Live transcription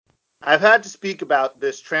I've had to speak about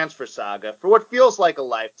this transfer saga for what feels like a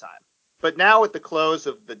lifetime. But now at the close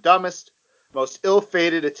of the dumbest, most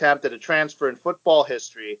ill-fated attempt at a transfer in football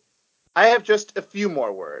history, I have just a few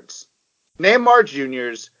more words. Neymar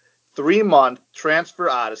Jr.'s 3-month transfer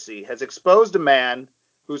odyssey has exposed a man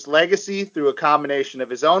whose legacy, through a combination of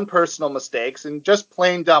his own personal mistakes and just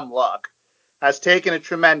plain dumb luck, has taken a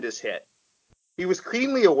tremendous hit. He was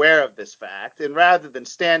keenly aware of this fact, and rather than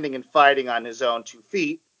standing and fighting on his own 2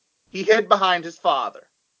 feet, he hid behind his father.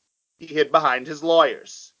 He hid behind his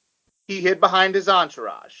lawyers. He hid behind his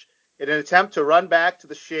entourage in an attempt to run back to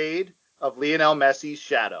the shade of Lionel Messi's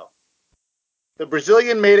shadow. The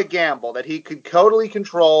Brazilian made a gamble that he could totally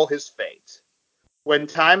control his fate, when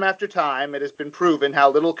time after time it has been proven how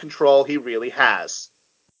little control he really has.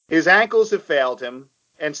 His ankles have failed him,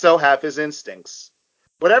 and so have his instincts.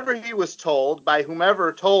 Whatever he was told by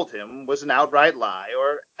whomever told him was an outright lie,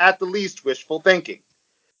 or at the least wishful thinking.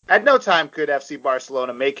 At no time could FC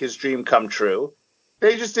Barcelona make his dream come true.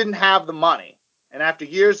 They just didn't have the money. And after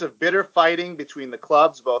years of bitter fighting between the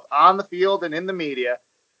clubs, both on the field and in the media,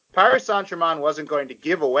 Paris Saint-Germain wasn't going to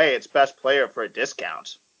give away its best player for a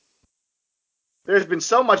discount. There's been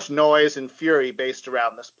so much noise and fury based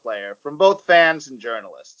around this player, from both fans and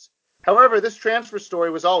journalists. However, this transfer story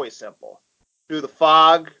was always simple. Through the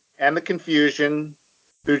fog and the confusion,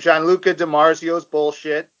 through Gianluca Di Marzio's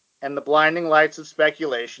bullshit, and the blinding lights of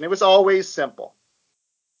speculation, it was always simple.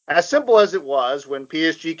 As simple as it was when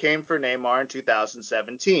PSG came for Neymar in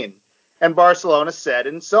 2017, and Barcelona said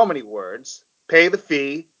in so many words, pay the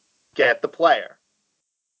fee, get the player.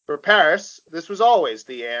 For Paris, this was always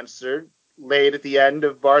the answer laid at the end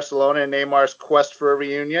of Barcelona and Neymar's quest for a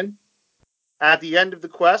reunion. At the end of the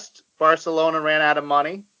quest, Barcelona ran out of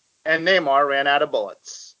money, and Neymar ran out of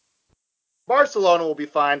bullets. Barcelona will be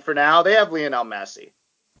fine for now. They have Lionel Messi.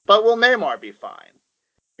 But will Neymar be fine?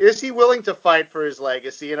 Is he willing to fight for his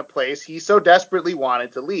legacy in a place he so desperately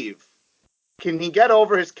wanted to leave? Can he get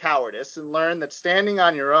over his cowardice and learn that standing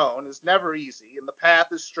on your own is never easy and the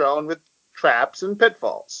path is strewn with traps and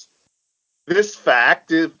pitfalls? This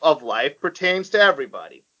fact of life pertains to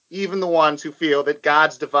everybody, even the ones who feel that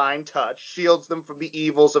God's divine touch shields them from the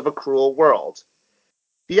evils of a cruel world.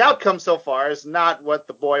 The outcome so far is not what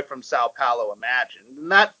the boy from Sao Paulo imagined,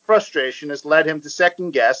 and that frustration has led him to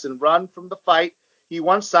second guess and run from the fight he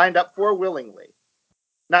once signed up for willingly,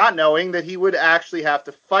 not knowing that he would actually have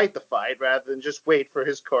to fight the fight rather than just wait for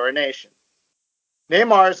his coronation.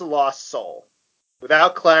 Neymar is a lost soul,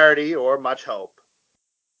 without clarity or much hope.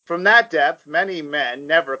 From that depth, many men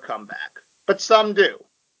never come back, but some do.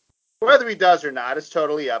 Whether he does or not is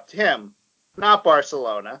totally up to him, not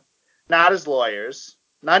Barcelona, not his lawyers,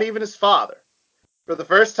 not even his father. For the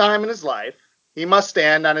first time in his life, he must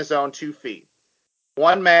stand on his own 2 feet.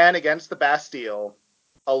 One man against the Bastille,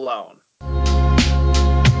 alone.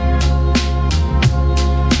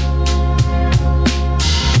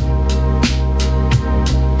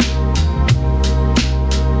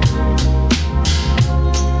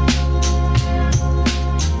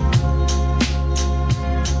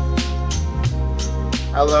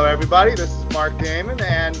 Hello, everybody. This is Marc Damon,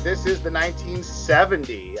 and this is the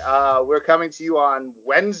 1970. We're coming to you on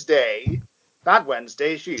Thursday.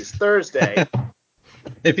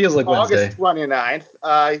 It feels like August Wednesday.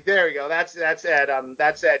 29th. There we go. That's Ed.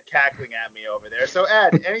 That's Ed cackling at me over there. So,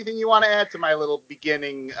 Ed, anything you want to add to my little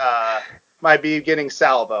beginning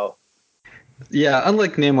salvo? Yeah,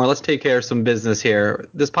 unlike Neymar, let's take care of some business here.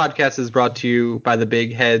 This podcast is brought to you by the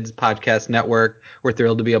Big Heads Podcast Network. We're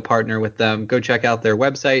thrilled to be a partner with them. Go check out their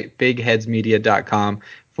website, bigheadsmedia.com,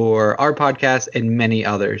 for our podcast and many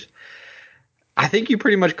others. I think you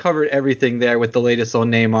pretty much covered everything there with the latest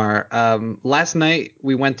on Neymar. Last night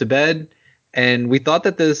we went to bed and we thought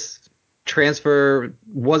that this transfer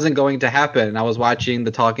wasn't going to happen. I was watching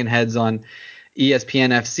the talking heads on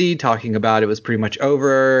ESPN FC talking about it was pretty much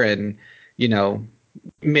over and, you know,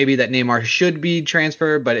 maybe that Neymar should be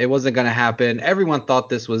transferred, but it wasn't going to happen. Everyone thought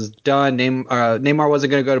this was done. Neymar wasn't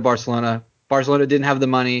going to go to Barcelona. Barcelona didn't have the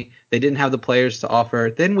money. They didn't have the players to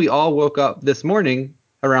offer. Then we all woke up this morning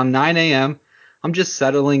around 9 a.m. I'm just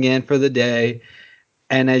settling in for the day.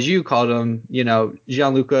 And as you called him,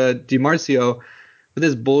 Gianluca Di Marzio, with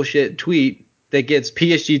his bullshit tweet that gets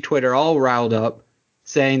PSG Twitter all riled up,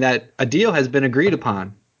 saying that a deal has been agreed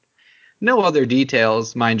upon. No other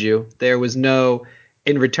details, mind you. There was no,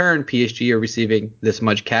 in return, PSG are receiving this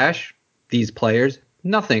much cash, these players,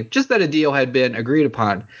 nothing. Just that a deal had been agreed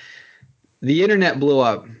upon. The internet blew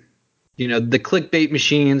up. The clickbait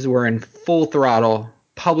machines were in full throttle,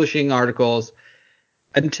 publishing articles,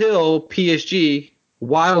 until PSG,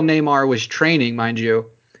 while Neymar was training, mind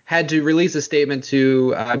you, had to release a statement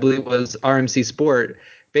to, I believe it was RMC Sport,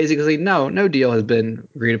 basically, no deal has been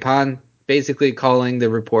agreed upon, basically calling the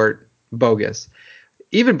report bogus.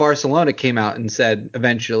 Even Barcelona came out and said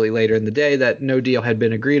eventually later in the day that no deal had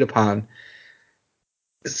been agreed upon.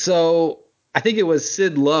 So I think it was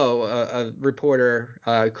Sid Lowe, a reporter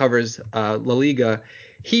covers La Liga.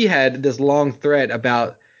 He had this long thread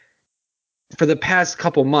about, for the past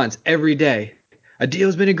couple months, every day, a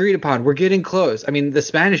deal's been agreed upon. We're getting close. I mean, the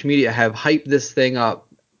Spanish media have hyped this thing up,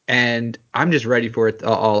 and I'm just ready for it to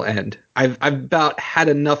all end. I've about had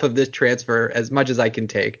enough of this transfer as much as I can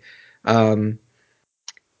take.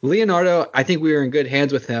 Leonardo, I think we are in good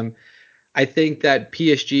hands with him. I think that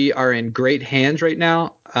PSG are in great hands right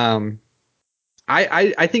now.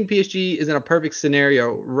 I think PSG is in a perfect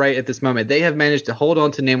scenario right at this moment. They have managed to hold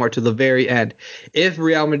on to Neymar to the very end. If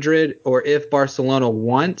Real Madrid or if Barcelona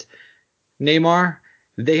want Neymar,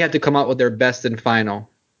 they have to come out with their best and final.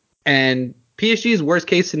 And PSG's worst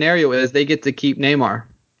case scenario is they get to keep Neymar.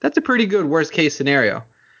 That's a pretty good worst case scenario.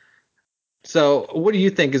 So what do you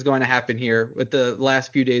think is going to happen here with the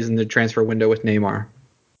last few days in the transfer window with Neymar?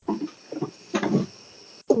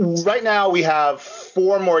 Right now we have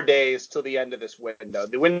 4 more days till the end of this window.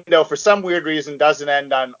 The window, for some weird reason, doesn't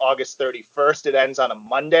end on August 31st. It ends on a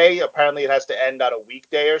Monday. Apparently it has to end on a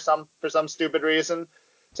weekday or for some stupid reason.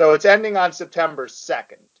 So it's ending on September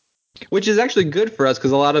 2nd. Which is actually good for us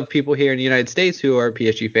because a lot of people here in the United States who are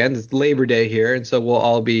PSG fans, it's Labor Day here, and so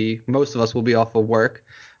most of us will be off of work,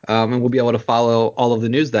 and we'll be able to follow all of the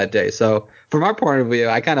news that day. So from our point of view,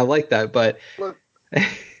 I kind of like that. But look,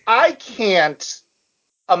 I can't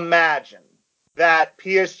imagine that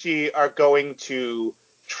PSG are going to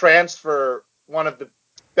transfer one of the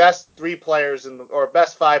best 3 players or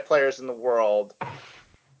best 5 players in the world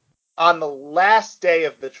on the last day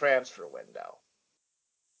of the transfer window,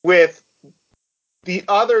 with the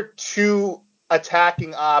other 2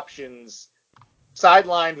 attacking options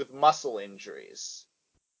sidelined with muscle injuries.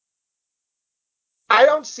 I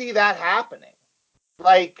don't see that happening.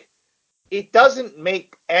 Like, it doesn't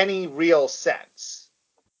make any real sense.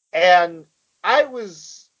 And I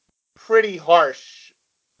was pretty harsh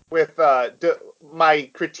with my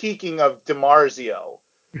critiquing of DiMarzio,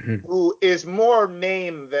 who is more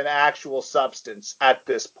name than actual substance at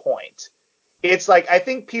this point. It's like, I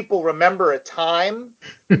think people remember a time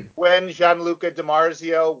when Gianluca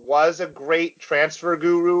DiMarzio was a great transfer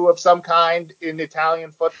guru of some kind in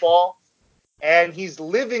Italian football, and he's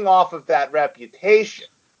living off of that reputation.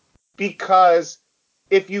 Because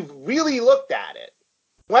if you've really looked at it,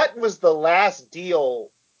 what was the last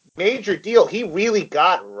major deal he really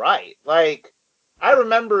got right? Like, I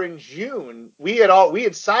remember in June we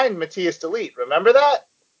had signed Matthias de Ligt. Remember that?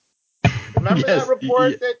 Remember yes, that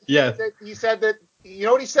report that he said that, you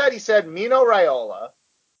know what he said? He said Mino Raiola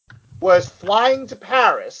was flying to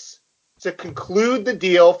Paris to conclude the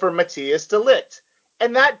deal for Matthias de Ligt.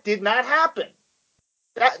 And that did not happen.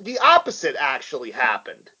 The opposite actually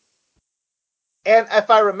happened. And if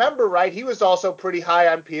I remember right, he was also pretty high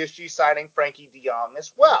on PSG signing Frankie de Jong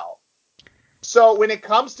as well. So when it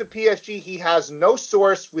comes to PSG, he has no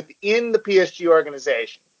source within the PSG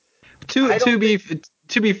organization. To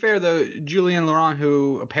be fair, though, Julien Laurent,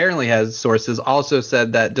 who apparently has sources, also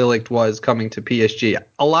said that de Ligt was coming to PSG.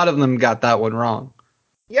 A lot of them got that one wrong.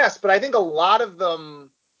 Yes, but I think a lot of them.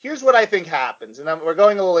 Here's what I think happens, and we're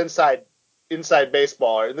going a little inside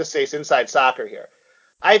baseball, or in this case, inside soccer here.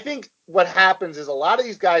 I think what happens is a lot of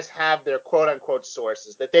these guys have their quote-unquote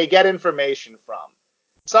sources that they get information from,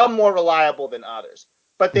 some more reliable than others.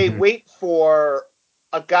 But they wait for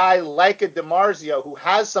a guy like a DiMarzio who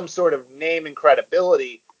has some sort of name and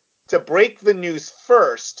credibility to break the news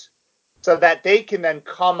first so that they can then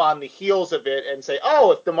come on the heels of it and say,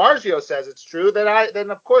 oh, if DiMarzio says it's true,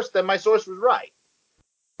 then of course my source was right.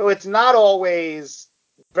 So it's not always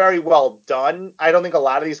very well done. I don't think a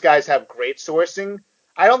lot of these guys have great sourcing.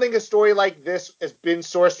 I don't think a story like this has been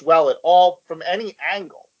sourced well at all from any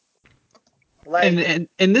angle. And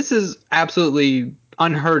this is absolutely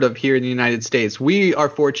unheard of here in the United States. We are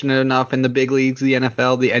fortunate enough in the big leagues, the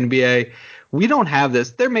NFL, the NBA. We don't have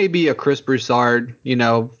this. There may be a Chris Broussard,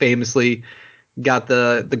 famously got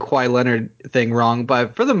the Kawhi Leonard thing wrong,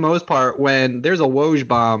 but for the most part, when there's a Woj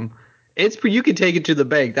bomb, you can take it to the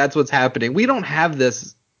bank. That's what's happening. We don't have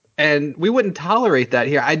this, and we wouldn't tolerate that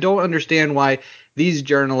here. I don't understand why these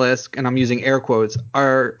journalists, and I'm using air quotes,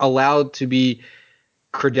 are allowed to be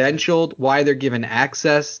credentialed, why they're given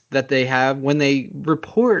access that they have when they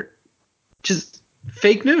report just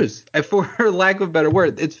fake news. For lack of a better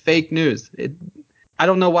word, it's fake news. I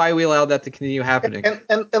don't know why we allow that to continue happening.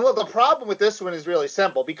 And look, the problem with this one is really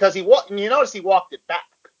simple because you notice he walked it back.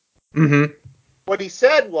 Mm-hmm. What he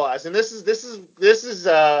said was, and this is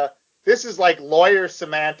like lawyer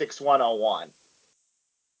semantics 101.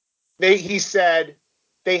 He said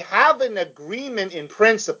they have an agreement in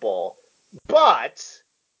principle, but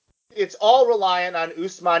it's all reliant on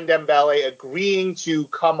Ousmane Dembele agreeing to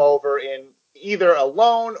come over in either a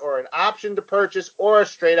loan or an option to purchase or a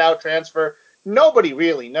straight out transfer. Nobody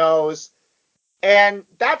really knows. And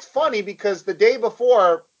that's funny because the day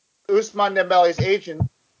before, Ousmane Dembele's agent,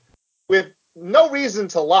 with no reason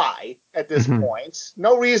to lie at this point,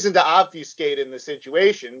 no reason to obfuscate in the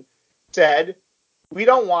situation, said, we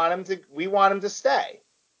want him to stay.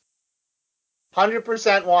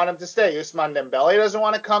 100% want him to stay. Ousmane Dembele doesn't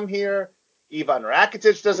want to come here. Ivan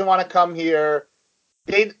Rakitic doesn't want to come here.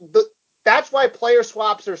 That's why player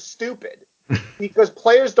swaps are stupid, because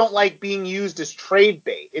players don't like being used as trade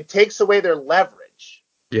bait. It takes away their leverage.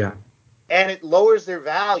 Yeah. And it lowers their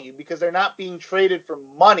value because they're not being traded for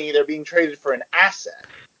money. They're being traded for an asset.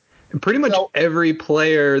 And pretty much every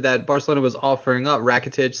player that Barcelona was offering up,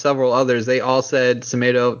 Rakitic, several others, they all said,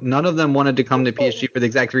 Semedo, none of them wanted to come to PSG for the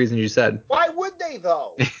exact reason you said. Why would they,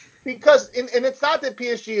 though? Because, and it's not that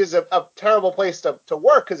PSG is a terrible place to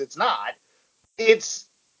work, because it's not.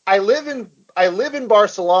 I live in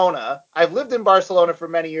Barcelona. I've lived in Barcelona for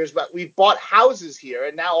many years, but we've bought houses here,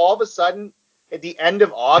 and now all of a sudden, at the end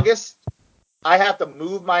of August, I have to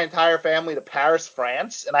move my entire family to Paris,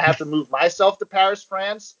 France, and I have to move myself to Paris,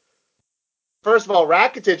 France. First of all,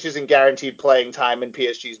 Rakitic isn't guaranteed playing time in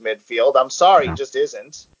PSG's midfield. I'm sorry, he just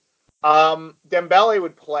isn't. Dembele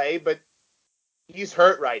would play, but he's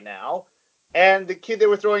hurt right now. And the kid they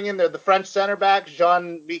were throwing in there, the French center back,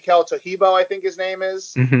 Jean-Michel Tohibo, I think his name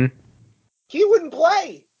is, he wouldn't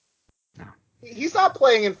play. He's not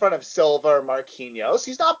playing in front of Silva or Marquinhos.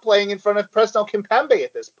 He's not playing in front of Presnel Kimpembe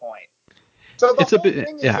at this point. So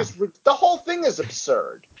the whole thing is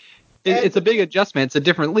absurd. It's a big adjustment. It's a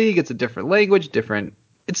different league. It's a different language.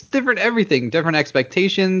 It's different everything. Different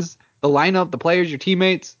expectations. The lineup, the players, your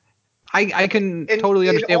teammates. I can totally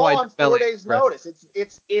understand why. On 4 days' notice.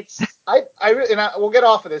 We'll get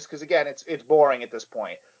off of this because again, it's boring at this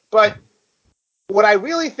point. But what I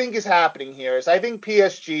really think is happening here is I think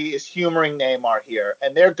PSG is humoring Neymar here,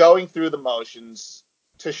 and they're going through the motions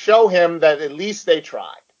to show him that at least they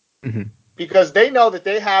tried, because they know that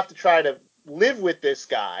they have to try to live with this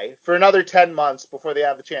guy for another 10 months before they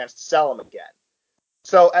have the chance to sell him again.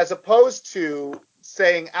 So as opposed to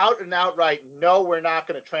saying out and outright, no, we're not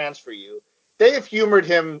going to transfer you, they have humored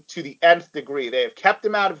him to the nth degree. They have kept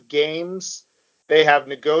him out of games. They have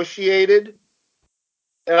negotiated.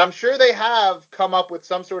 And I'm sure they have come up with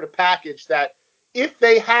some sort of package that if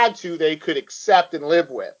they had to, they could accept and live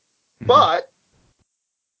with. But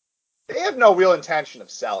they have no real intention of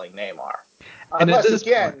selling Neymar. Unless,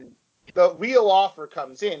 again, the real offer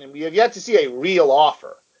comes in, and we have yet to see a real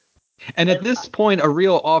offer. And at this point, a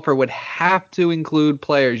real offer would have to include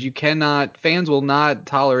players. Fans will not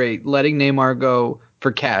tolerate letting Neymar go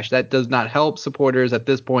for cash. That does not help supporters at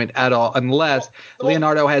this point at all, unless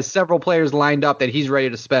Leonardo has several players lined up that he's ready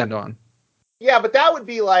to spend on. Yeah, but that would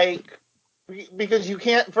be like, because you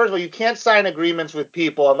can't, first of all, you can't sign agreements with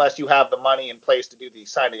people unless you have the money in place to do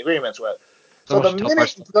these signing agreements with. So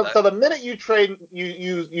the minute you trade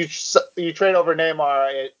you trade over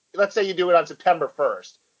Neymar, let's say you do it on September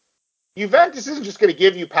 1st, Juventus isn't just going to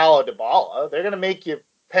give you Paulo Dybala. They're going to make you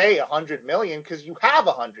pay $100 million because you have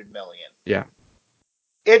 $100 million. Yeah.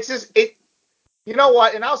 It's just you know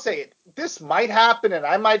what? And I'll say it. This might happen, and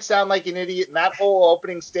I might sound like an idiot, and that whole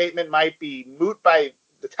opening statement might be moot by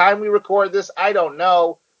the time we record this. I don't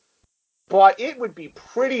know, but it would be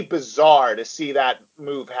pretty bizarre to see that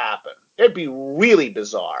move happen. It'd be really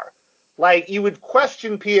bizarre. Like, you would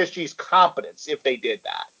question PSG's competence if they did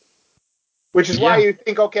that. Which is why you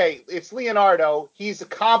think, okay, it's Leonardo. He's a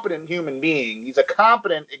competent human being. He's a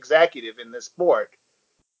competent executive in this sport.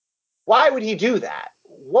 Why would he do that?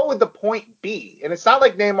 What would the point be? And it's not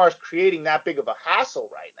like Neymar's creating that big of a hassle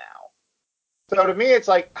right now. So to me, it's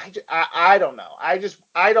like, I don't know.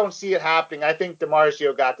 I don't see it happening. I think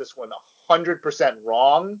DiMarzio got this one 100%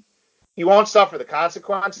 wrong. He won't suffer the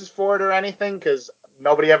consequences for it or anything because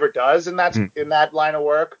nobody ever does in that line of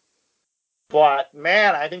work. But,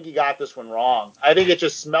 man, I think he got this one wrong. I think it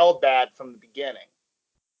just smelled bad from the beginning.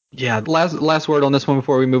 Yeah, last word on this one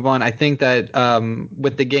before we move on. I think that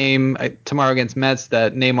with the game tomorrow against Mets,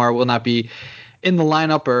 that Neymar will not be in the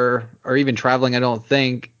lineup or even traveling, I don't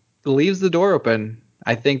think, leaves the door open.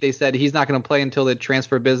 I think they said he's not going to play until the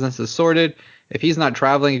transfer business is sorted. If he's not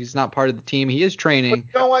traveling, if he's not part of the team, he is training.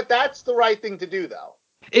 But you know what? That's the right thing to do, though.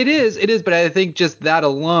 It is, but I think just that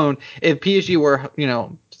alone, if PSG were,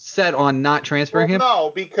 set on not transferring him.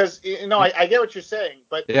 No, because I get what you're saying,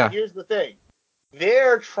 but here's the thing: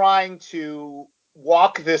 they're trying to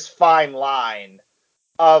walk this fine line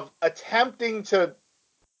of attempting to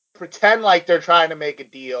pretend like they're trying to make a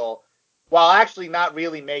deal while actually not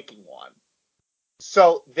really making one.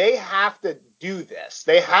 So they have to do this.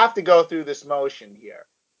 They have to go through this motion here.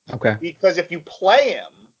 Okay. Because if you play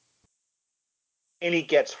him and he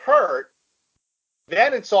gets hurt,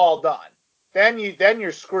 then it's all done. Then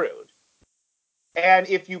you're screwed. And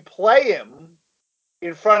if you play him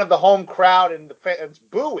in front of the home crowd and the fans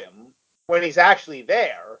boo him when he's actually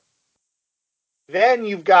there, then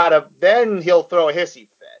then he'll throw a hissy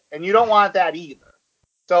fit. And you don't want that either.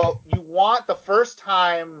 So you want the first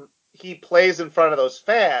time he plays in front of those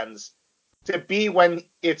fans to be when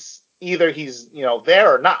it's either he's,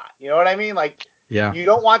 there or not. You know what I mean? Like, you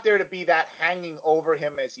don't want there to be that hanging over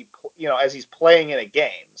him as he's playing in a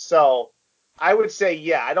game. So I would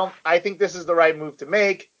say, I think this is the right move to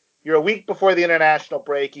make. You're a week before the international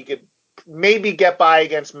break. You could maybe get by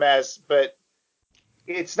against Metz, but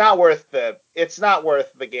it's not worth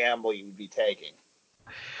the gamble you would be taking.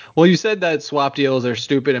 Well, you said that swap deals are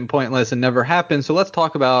stupid and pointless and never happen, so let's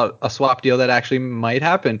talk about a swap deal that actually might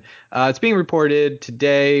happen. It's being reported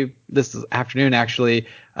today, this afternoon actually,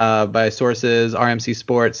 by sources, RMC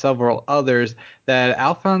Sport, several others, that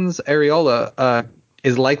Alphonse Areola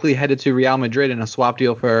is likely headed to Real Madrid in a swap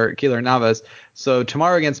deal for Keylor Navas. So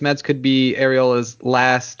tomorrow against Metz could be Areola's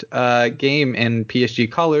last game in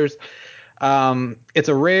PSG colors. It's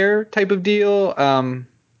a rare type of deal.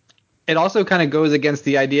 It also kind of goes against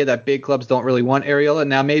the idea that big clubs don't really want Areola.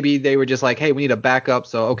 Now, maybe they were just like, hey, we need a backup,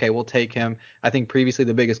 so okay, we'll take him. I think previously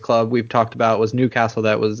the biggest club we've talked about was Newcastle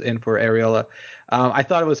that was in for Areola. I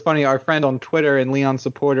thought it was funny. Our friend on Twitter and Leon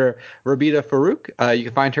supporter, Rabita Farouk, you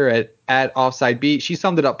can find her at Offside Beat. She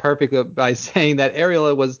summed it up perfectly by saying that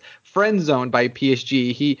Areola was friend zoned by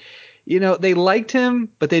PSG. They liked him,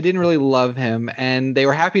 but they didn't really love him, and they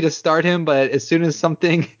were happy to start him, but as soon as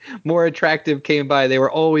something more attractive came by, they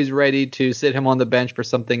were always ready to sit him on the bench for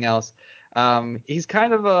something else. He's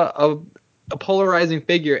kind of a polarizing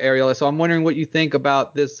figure, Areola, so I'm wondering what you think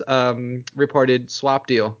about this reported swap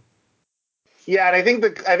deal. Yeah, and I think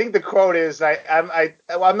the quote is don't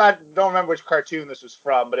remember which cartoon this was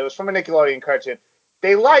from, but it was from a Nickelodeon cartoon.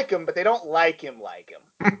 They like him, but they don't like him like him.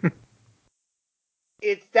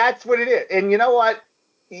 That's what it is. And you know what?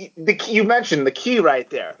 You mentioned the key right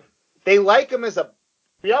there. They like him as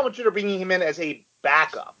Real Madrid are bringing him in as a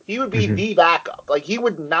backup. He would be the backup. Like, he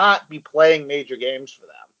would not be playing major games for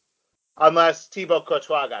them unless Thibaut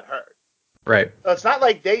Courtois got hurt. Right. So it's not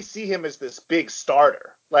like they see him as this big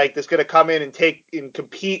starter, like that's going to come in and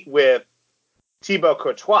compete with Thibaut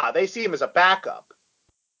Courtois. They see him as a backup.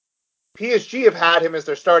 PSG have had him as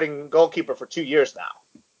their starting goalkeeper for 2 years now.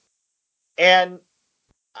 And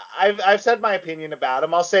I've said my opinion about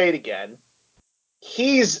him. I'll say it again.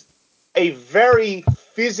 He's a very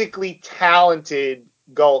physically talented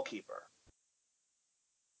goalkeeper.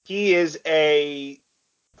 He is a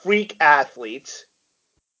freak athlete.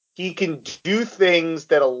 He can do things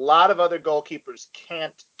that a lot of other goalkeepers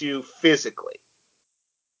can't do physically.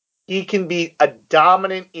 He can be a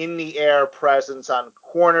dominant in the air presence on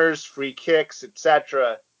corners, free kicks,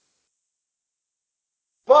 etc.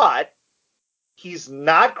 But he's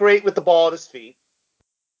not great with the ball at his feet.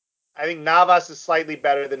 I think Navas is slightly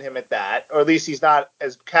better than him at that, or at least he's not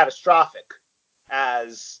as catastrophic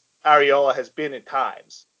as Areola has been at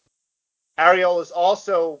times. Areola is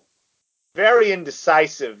also very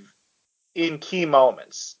indecisive in key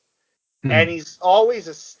moments, and he's always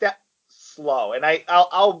a step slow. And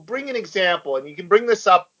I'll bring an example, and you can bring this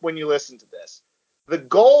up when you listen to this. The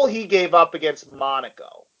goal he gave up against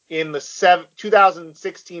Monaco in the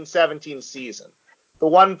 2016-17 season, the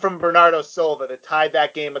one from Bernardo Silva that tied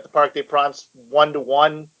that game at the Parc des Princes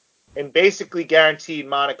 1-1 and basically guaranteed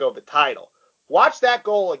Monaco the title. Watch that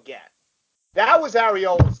goal again. That was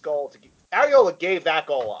Areola's goal. Areola gave that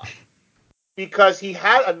goal up because he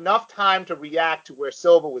had enough time to react to where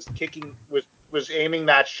Silva was aiming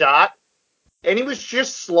that shot, and he was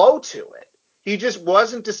just slow to it. He just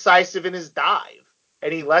wasn't decisive in his dive,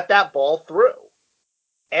 and he let that ball through.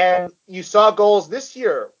 And you saw goals this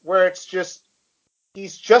year where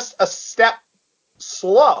he's just a step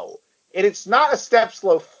slow. And it's not a step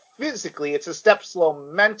slow physically, it's a step slow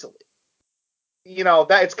mentally.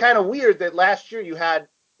 That it's kind of weird that last year you had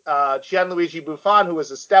Gianluigi Buffon, who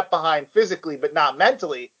was a step behind physically but not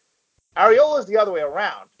mentally. Areola's the other way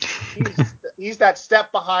around. He's that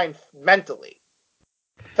step behind mentally.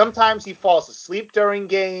 Sometimes he falls asleep during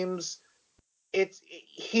games.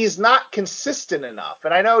 He's not consistent enough.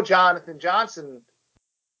 And I know Jonathan Johnson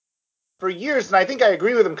for years, and I think I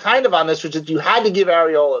agree with him kind of on this, which is you had to give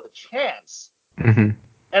Areola the chance. Mm-hmm.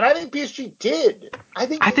 And I think PSG did. I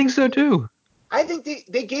think so too. I think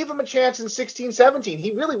they gave him a chance in 16-17.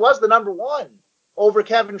 He really was the number one over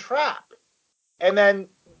Kevin Trapp. And then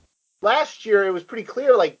last year it was pretty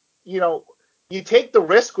clear, like, you take the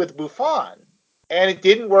risk with Buffon. And it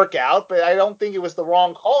didn't work out, but I don't think it was the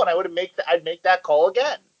wrong call, and I'd make that call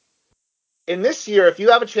again. In this year, if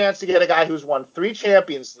you have a chance to get a guy who's won 3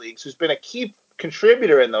 Champions Leagues, who's been a key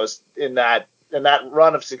contributor in that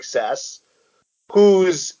run of success,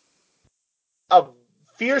 who's a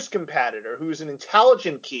fierce competitor, who's an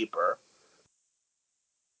intelligent keeper,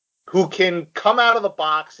 who can come out of the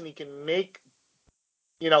box and he can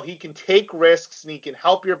he can take risks and he can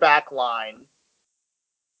help your back line,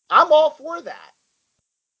 I'm all for that.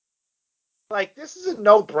 Like, this is a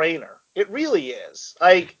no-brainer. It really is.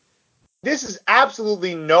 Like, this is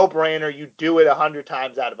absolutely no-brainer. You do it 100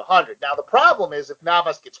 times out of 100. Now, the problem is if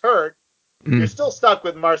Navas gets hurt, you're still stuck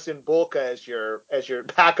with Marcin Bulka as your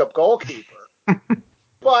backup goalkeeper.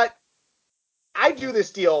 But I do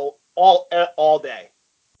this deal all day.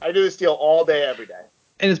 I do this deal all day, every day.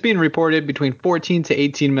 And it's being reported between 14 to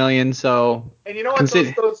 18 million. So, and you know what?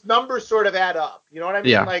 Those numbers sort of add up. You know what I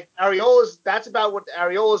mean? Yeah. Like, that's about what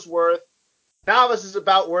Areola's worth. Navas is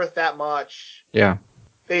about worth that much. Yeah.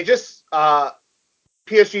 They just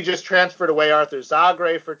PSG just transferred away Arthur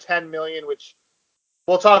Zagre for 10 million, which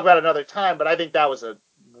we'll talk about another time. But I think that was a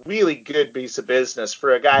really good piece of business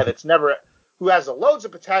for a guy who has loads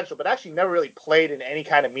of potential, but actually never really played in any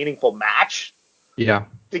kind of meaningful match. Yeah.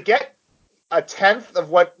 To get a tenth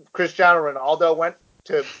of what Cristiano Ronaldo went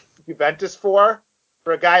to Juventus for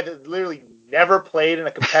a guy that literally never played in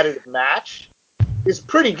a competitive match is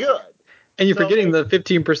pretty good. And you're forgetting the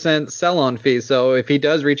 15% sell-on fee. So if he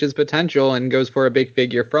does reach his potential and goes for a big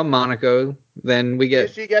figure from Monaco, then we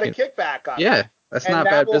get you get a kickback on it. Yeah, that's and not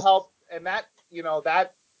that bad. Will help, and that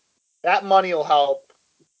that money will help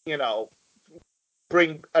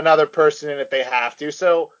bring another person in if they have to.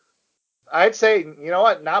 So I'd say, you know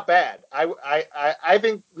what, not bad. I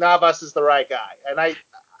think Navas is the right guy, and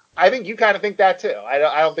I think you kind of think that too. I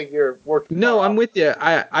don't think you're working. No, I'm with you.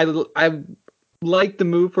 I liked the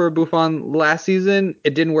move for Buffon last season.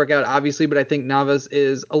 It didn't work out, obviously, but I think Navas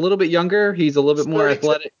is a little bit younger. He's a little bit more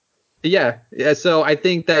athletic. Yeah. So I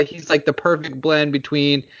think that he's like the perfect blend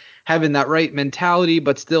between having that right mentality,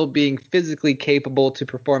 but still being physically capable to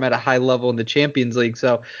perform at a high level in the Champions League.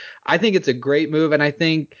 So I think it's a great move. And I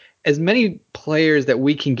think as many players that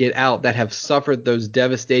we can get out that have suffered those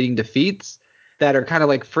devastating defeats that are kind of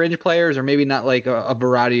like fringe players or maybe not like a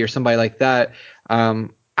Verratti or somebody like that,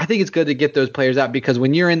 I think it's good to get those players out because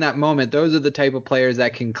when you're in that moment, those are the type of players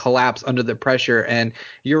that can collapse under the pressure. And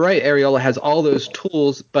you're right, Areola has all those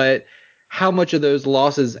tools, but how much of those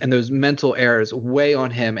losses and those mental errors weigh on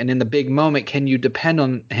him? And in the big moment, can you depend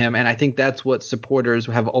on him? And I think that's what supporters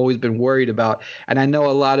have always been worried about. And I know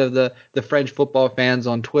a lot of the French football fans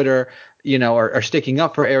on Twitter, are sticking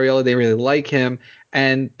up for Areola. They really like him.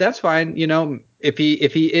 And that's fine. If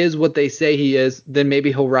he is what they say he is, then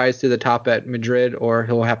maybe he'll rise to the top at Madrid or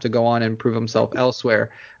he'll have to go on and prove himself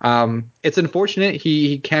elsewhere. It's unfortunate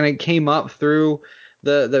he kind of came up through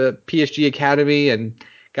the PSG academy and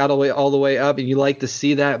got all the way up, and you like to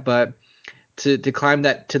see that, but to climb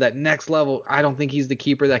that to that next level, I don't think he's the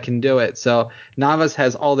keeper that can do it. So Navas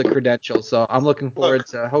has all the credentials. So I'm looking forward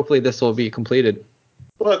to hopefully this will be completed.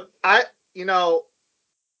 Look,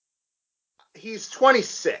 he's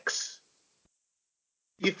 26.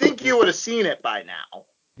 You think you would have seen it by now.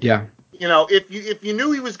 Yeah. If you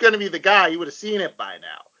knew he was going to be the guy, you would have seen it by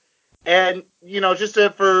now. And, just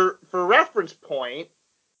for reference point,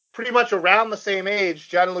 pretty much around the same age,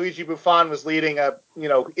 Gianluigi Buffon was leading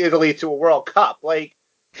Italy to a World Cup. Like,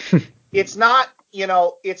 it's not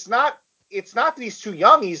that he's too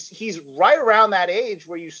young. He's right around that age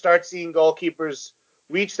where you start seeing goalkeepers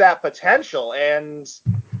reach that potential, and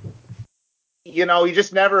he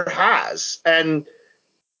just never has. And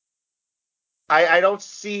I don't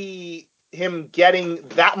see him getting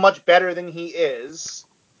that much better than he is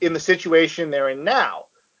in the situation they're in now.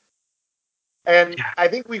 And I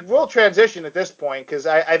think we will transition at this point because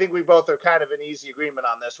I think we both are kind of in easy agreement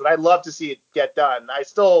on this one. I'd love to see it get done. I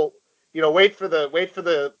still, wait for the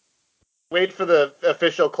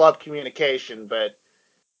official club communication, but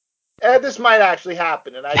this might actually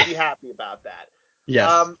happen, and I'd be happy about that.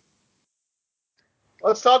 Yes.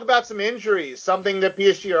 Let's talk about some injuries, something that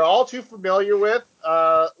PSG are all too familiar with.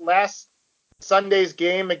 Last Sunday's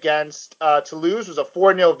game against Toulouse was a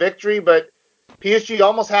 4-0 victory, but PSG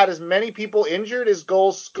almost had as many people injured as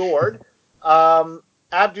goals scored. Abdou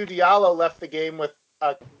Diallo left the game with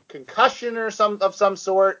a concussion or some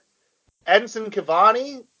sort. Edinson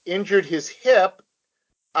Cavani injured his hip.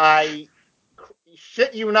 I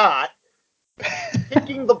shit you not,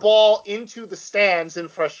 kicking the ball into the stands in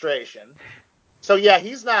frustration. So yeah,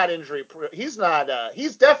 he's not injury. He's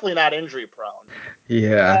definitely not injury prone.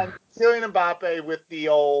 Yeah. And Kylian Mbappe with the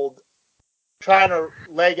old trying to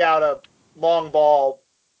leg out a long ball,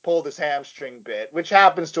 pulled his hamstring bit, which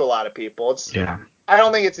happens to a lot of people. I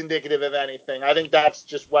don't think it's indicative of anything. I think that's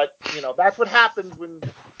just that's what happens when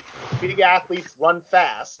big athletes run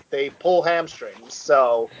fast. They pull hamstrings.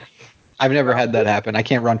 So I've never had that happen. I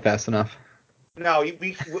can't run fast enough. No,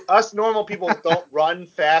 us normal people don't run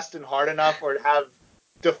fast and hard enough or have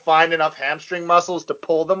defined enough hamstring muscles to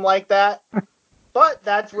pull them like that. But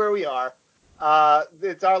that's where we are.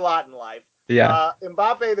 It's our lot in life. Yeah.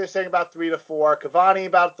 Mbappe, they're saying about 3 to 4. Cavani,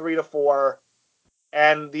 about 3 to 4.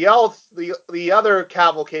 And the other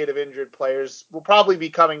cavalcade of injured players will probably be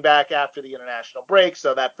coming back after the international break.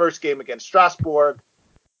 So that first game against Strasbourg,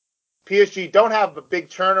 PSG don't have a big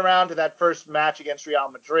turnaround to that first match against Real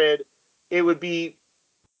Madrid. It would be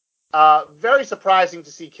very surprising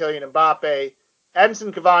to see Kylian Mbappe.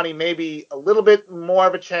 Edinson Cavani maybe a little bit more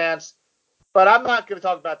of a chance, but I'm not going to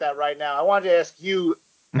talk about that right now. I wanted to ask you,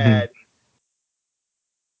 Ed,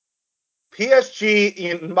 PSG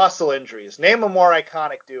in muscle injuries. Name a more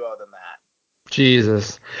iconic duo than that.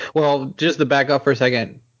 Jesus. Well, just to back up for a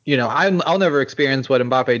second, I'll never experience what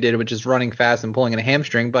Mbappe did, which is running fast and pulling in a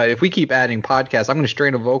hamstring. But if we keep adding podcasts, I'm going to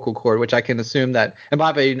strain a vocal cord, which I can assume that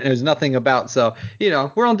Mbappe knows nothing about. So,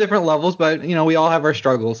 we're on different levels, but, we all have our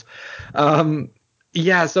struggles.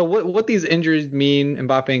 Yeah, so what these injuries mean,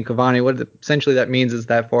 Mbappe and Cavani, what essentially that means is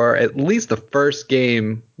that for at least the first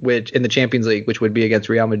game, which in the Champions League, which would be against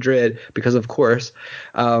Real Madrid, because of course,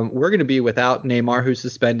 we're going to be without Neymar, who's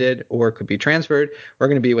suspended or could be transferred. We're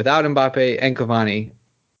going to be without Mbappe and Cavani.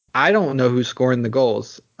 I don't know who's scoring the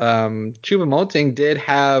goals. Choupo-Moting did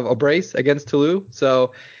have a brace against Toulouse,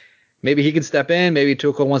 so maybe he can step in. Maybe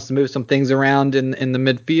Tuchel wants to move some things around in the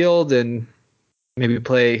midfield and maybe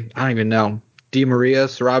play, I don't even know, Di Maria,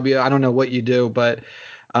 Sarabia. I don't know what you do, but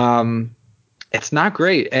it's not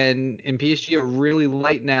great. And PSG are really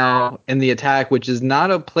light now in the attack, which is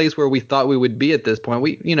not a place where we thought we would be at this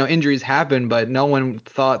point. Injuries happen, but no one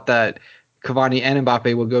thought that Cavani and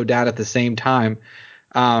Mbappe would go down at the same time.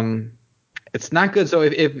 It's not good. So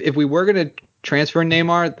if we were going to transfer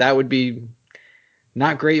Neymar, that would be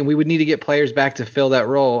not great, and we would need to get players back to fill that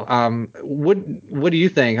role. What do you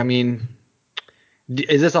think? I mean,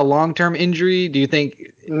 is this a long-term injury? Do you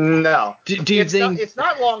think? No. Do you think it's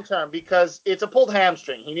not long-term because it's a pulled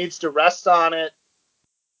hamstring? He needs to rest on it.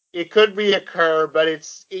 It could reoccur, but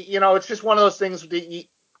it's just one of those things that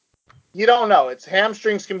you don't know. It's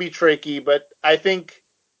hamstrings can be tricky, but I think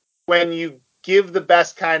when you give the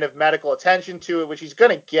best kind of medical attention to it, which he's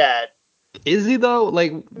going to get. Is he though?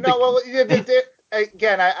 Again,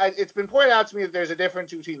 it's been pointed out to me that there's a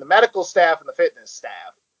difference between the medical staff and the fitness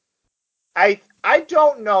staff. I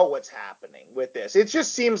don't know what's happening with this. It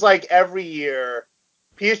just seems like every year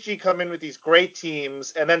PSG come in with these great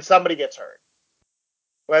teams and then somebody gets hurt.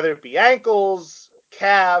 Whether it be ankles,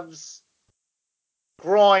 calves,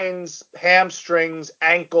 groins, hamstrings,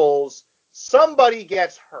 ankles, somebody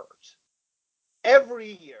gets hurt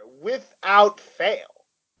every year without fail.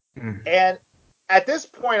 Mm-hmm. And at this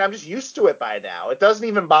point, I'm just used to it by now. It doesn't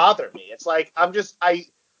even bother me. It's like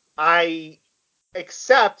I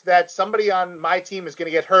accept that somebody on my team is going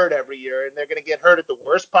to get hurt every year, and they're going to get hurt at the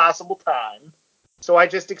worst possible time. So I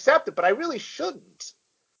just accept it, but I really shouldn't.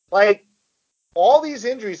 All these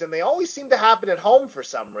injuries, and they always seem to happen at home for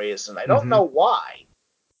some reason. I don't know why,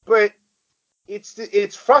 but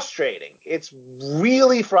it's frustrating. It's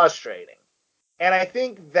really frustrating. And I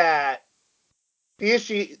think that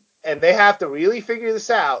PSG, and they have to really figure this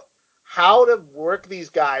out, how to work these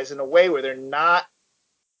guys in a way where they're not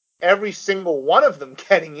every single one of them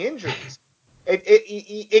getting injuries.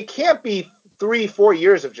 It can't be 3-4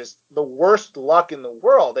 years of just the worst luck in the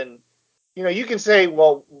world. And, you can say,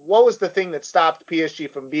 well, what was the thing that stopped PSG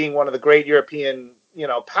from being one of the great European,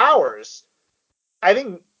 powers? I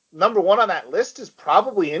think number one on that list is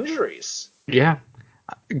probably injuries. Yeah.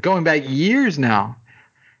 Going back years now.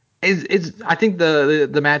 I think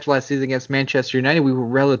the match last season against Manchester United, we were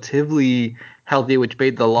relatively healthy, which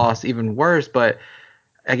made the loss even worse. But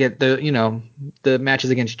again, the matches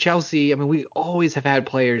against Chelsea, I mean, we always have had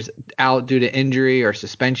players out due to injury or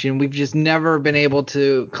suspension. We've just never been able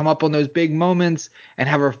to come up on those big moments and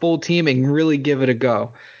have our full team and really give it a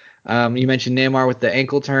go. You mentioned Neymar with the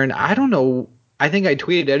ankle turn. I don't know I think I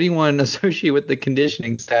tweeted anyone associated with the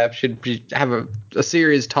conditioning staff should have a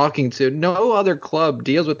serious talking to. No other club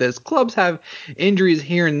deals with this. Clubs have injuries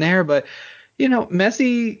here and there, but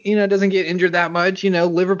Messi, doesn't get injured that much.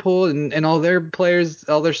 Liverpool and all their players,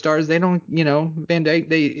 all their stars, they don't, Van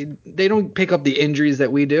Dijk, they don't pick up the injuries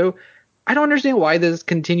that we do. I don't understand why this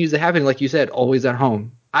continues to happen. Like you said, always at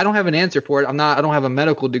home. I don't have an answer for it. I don't have a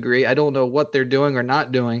medical degree. I don't know what they're doing or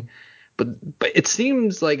not doing, but it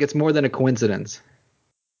seems like it's more than a coincidence.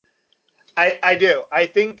 I do. I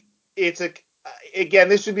think it's again,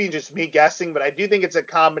 this should be just me guessing, but I do think it's a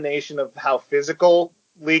combination of how physical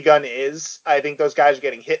Ligue 1 is. I think those guys are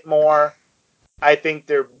getting hit more. I think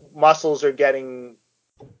their muscles are getting,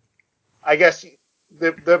 I guess,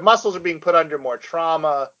 the muscles are being put under more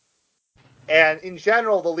trauma. And in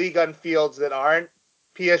general, the Ligue 1 fields that aren't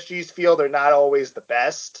PSG's field are not always the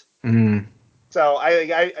best. Mm. So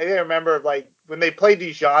I remember, like, when they play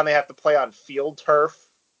Dijon, they have to play on field turf,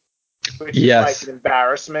 which is like an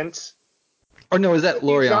embarrassment. Or no, is that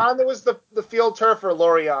Lorient? Dijon that was the field turf, or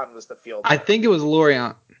Lorient was the field turf? I think it was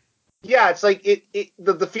Lorient. Yeah, it's like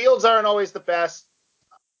the fields aren't always the best.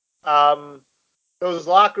 Those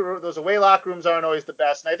away locker rooms aren't always the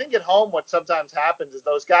best. And I think at home, what sometimes happens is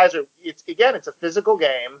those guys it's a physical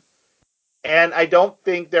game, and I don't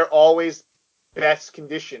think they're always best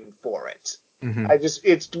conditioned for it. Mm-hmm.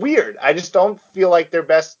 It's weird. I just don't feel like they're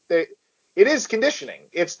best. It is conditioning.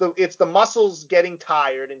 It's the muscles getting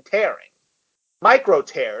tired and tearing. Micro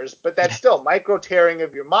tears, but that's still micro tearing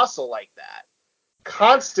of your muscle like that.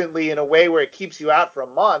 Constantly in a way where it keeps you out for a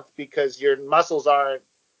month because your muscles are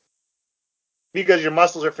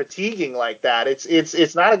fatiguing like that.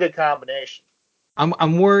 It's not a good combination.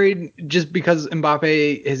 I'm worried just because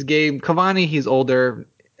Mbappe, his game, Cavani, he's older.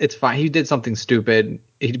 It's fine. He did something stupid.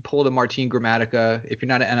 He pulled a Martin Gramatica. If you're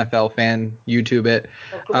not an NFL fan, YouTube it.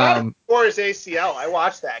 Well, Gramatica tore his ACL. I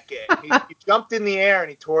watched that game. He jumped in the air and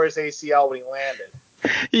he tore his ACL when he landed.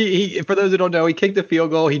 He for those who don't know, he kicked a field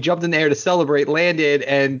goal. He jumped in the air to celebrate, landed,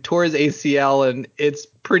 and tore his ACL. And it's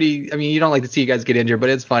pretty. I mean, you don't like to see you guys get injured, but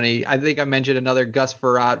it's funny. I think I mentioned another Gus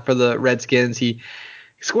Frerotte for the Redskins. He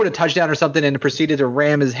scored a touchdown or something and proceeded to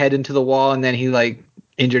ram his head into the wall, and then he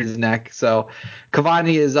injured his neck. So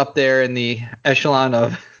Cavani is up there in the echelon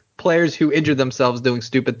of players who injured themselves doing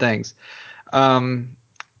stupid things.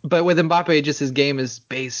 But with Mbappe, just his game is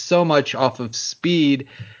based so much off of speed.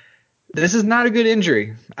 This is not a good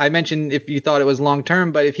injury. I mentioned if you thought it was long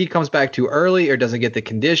term, but if he comes back too early or doesn't get the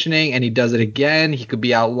conditioning and he does it again, he could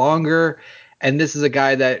be out longer. And this is a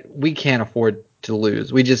guy that we can't afford to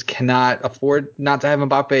lose. We just cannot afford not to have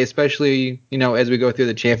Mbappe, especially, as we go through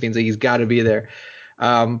the Champions League. He's got to be there.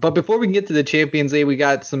 But before we can get to the Champions League, we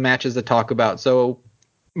got some matches to talk about. So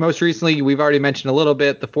most recently, we've already mentioned a little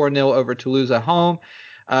bit, the 4-0 over Toulouse at home.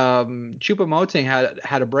 Choupo-Moting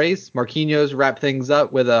had a brace. Marquinhos wrapped things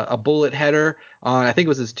up with a bullet header on, I think it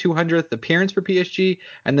was his 200th appearance for PSG.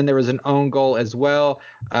 And then there was an own goal as well.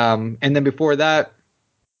 And then before that,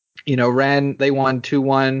 Rennes, they won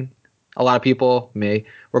 2-1. A lot of people, me,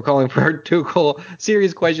 were calling for Tuchel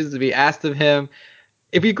serious questions to be asked of him.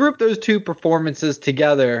 If you group those two performances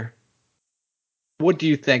together, what do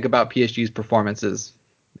you think about PSG's performances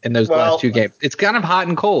in those last two games? It's kind of hot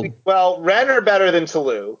and cold. Well, Rennes are better than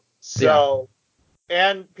Toulouse.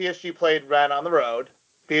 And PSG played Rennes on the road.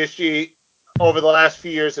 PSG, over the last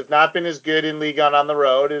few years, have not been as good in Ligue 1 on the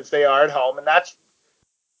road as they are at home. And that's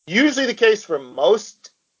usually the case for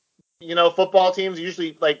most, football teams.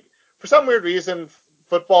 Usually, for some weird reason,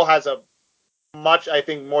 football has a much, I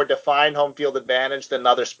think, more defined home field advantage than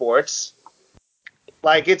other sports.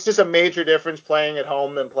 It's just a major difference playing at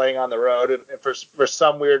home than playing on the road. And for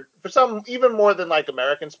some even more than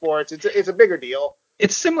American sports, it's a bigger deal.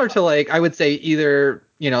 It's similar to I would say either,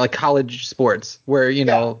 college sports where,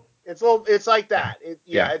 it's like that.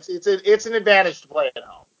 It's an advantage to play at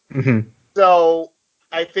home. Mm-hmm. So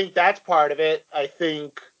I think that's part of it. I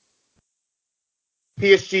think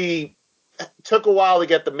PSG took a while to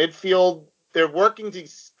get the midfield. They're working to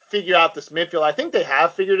figure out this midfield. I think they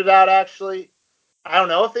have figured it out, actually. I don't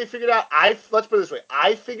know if they figured it out. Let's put it this way.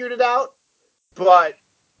 I figured it out, but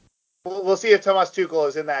we'll see if Thomas Tuchel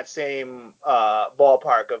is in that same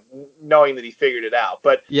ballpark of knowing that he figured it out.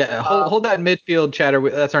 But yeah, hold that midfield chatter.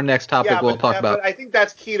 That's our next topic we'll talk about. But I think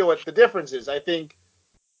that's key to what the difference is. I think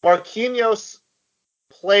Marquinhos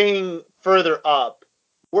playing further up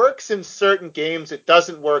works in certain games. It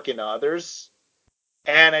doesn't work in others.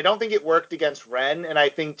 And I don't think it worked against Rennes, and I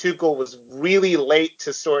think Tuchel was really late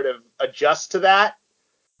to sort of adjust to that.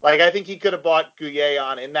 I think he could have brought Gouillet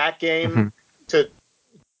on in that game to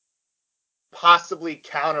possibly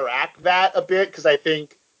counteract that a bit, because I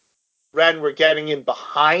think Rennes were getting in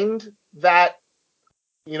behind that,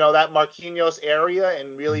 that Marquinhos area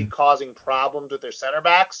and really causing problems with their center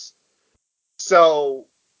backs. So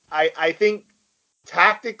I think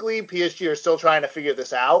tactically PSG are still trying to figure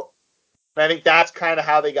this out. And I think that's kind of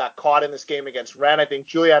how they got caught in this game against Rennes. I think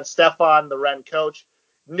Julian Stefan, the Rennes coach,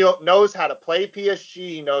 knows how to play PSG.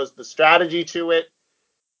 He knows the strategy to it.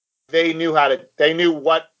 They knew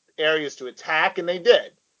what areas to attack, and they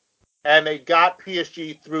did. And they got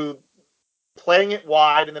PSG through playing it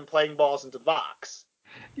wide and then playing balls into the box.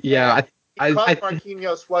 Yeah, because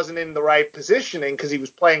Marquinhos wasn't in the right positioning because he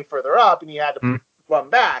was playing further up and he had to run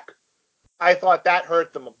back, I thought that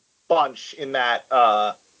hurt them a bunch in that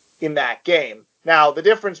game. Now, the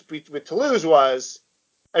difference with Toulouse was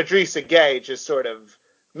Idrissa Gueye just sort of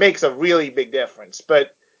makes a really big difference.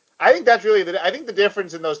 But I think that's really I think the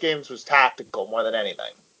difference in those games was tactical more than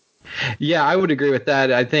anything. Yeah, I would agree with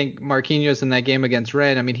that. I think Marquinhos in that game against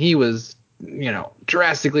Rennes, I mean, he was,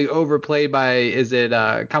 drastically overplayed by,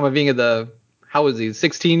 Camavinga, how was he,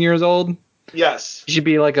 16 years old? Yes. He should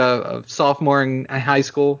be like a sophomore in high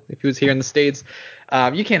school if he was here in the States.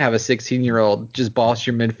 You can't have a 16-year-old just boss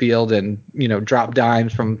your midfield and, drop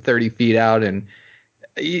dimes from 30 feet out, and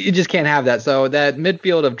you just can't have that. So that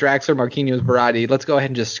midfield of Draxler, Marquinhos, Verratti, let's go ahead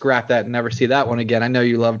and just scrap that and never see that one again. I know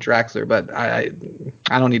you love Draxler, but I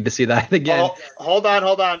don't need to see that again. Hold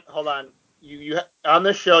on. You on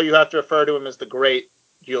this show, you have to refer to him as the great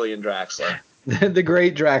Julian Draxler. The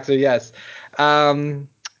great Draxler, yes.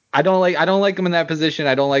 I don't like him in that position.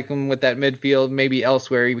 I don't like him with that midfield. Maybe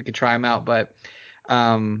elsewhere we could try him out, but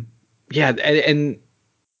yeah, and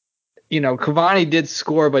Cavani did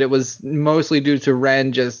score, but it was mostly due to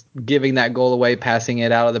Rennes just giving that goal away, passing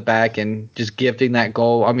it out of the back, and just gifting that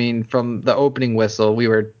goal. I mean, from the opening whistle, we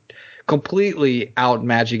were completely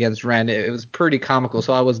outmatched against Rennes. It was pretty comical.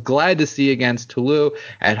 So I was glad to see against Toulouse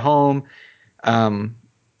at home. Cavani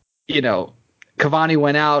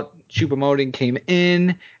went out, Choupo-Moting came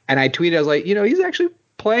in, and I tweeted, I was like, he's actually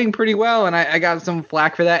playing pretty well, and I got some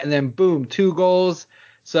flack for that, and then boom, 2 goals.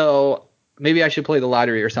 So maybe I should play the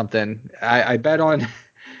lottery or something. I bet on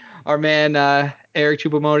our man Eric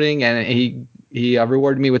Choupo-Moting, and he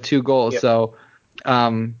rewarded me with 2 goals. Yep. So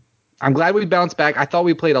I'm glad we bounced back. I thought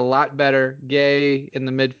we played a lot better. Gueye in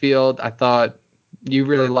the midfield, I thought you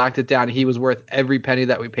really locked it down. He was worth every penny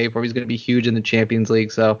that we paid for. He's going to be huge in the Champions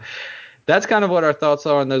League. So that's kind of what our thoughts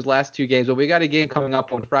are on those last 2 games. But we got a game coming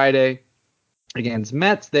up on Friday against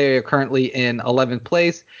Metz. They are currently in 11th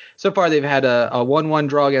place. So far, they've had a 1-1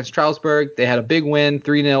 draw against Strasbourg. They had a big win,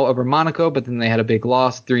 3-0 over Monaco, but then they had a big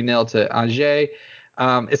loss, 3-0 to Angers.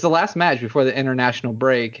 It's the last match before the international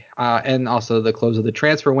break and also the close of the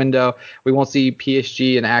transfer window. We won't see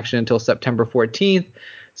PSG in action until September 14th.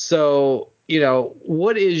 So,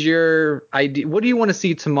 what is your idea? What do you want to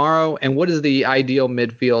see tomorrow, and what is the ideal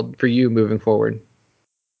midfield for you moving forward?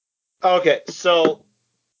 Okay, so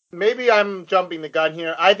maybe I'm jumping the gun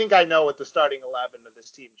here. I think I know what the starting 11 of this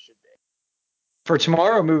team should be. For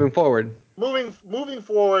tomorrow or moving forward? Moving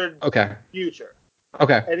forward. Okay. Future.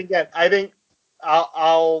 Okay. And again, I think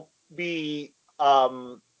I'll probably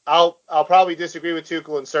disagree with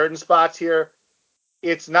Tuchel in certain spots here.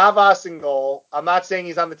 It's Navas in goal. I'm not saying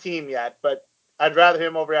he's on the team yet, but I'd rather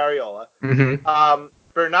him over Areola. Mm-hmm.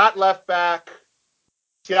 Bernat left back,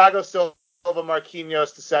 Thiago Silva,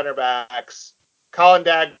 Marquinhos the center backs, Colin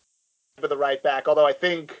Dagba the right back. Although I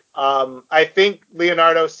think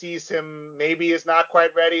Leonardo sees him maybe is not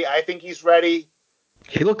quite ready. I think he's ready.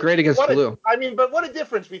 He looked great against Toulouse. But what a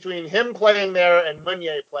difference between him playing there and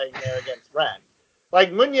Meunier playing there against Rennes.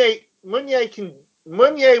 Like Meunier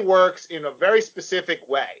works in a very specific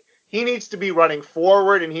way. He needs to be running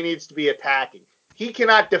forward and he needs to be attacking. He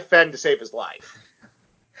cannot defend to save his life.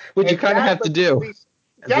 Which you kind of have to do.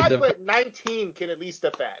 Dagba at 19 can at least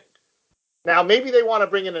defend. Now, maybe they want to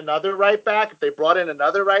bring in another right back. If they brought in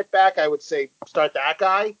another right back, I would say start that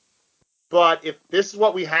guy. But if this is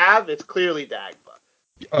what we have, it's clearly Dagba.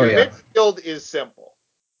 Your midfield is simple.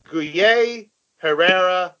 Gueye,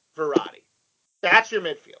 Herrera, Verratti. That's your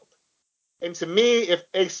midfield. And to me, if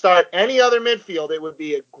they start any other midfield, it would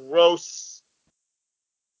be a gross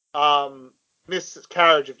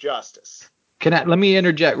miscarriage of justice. Let me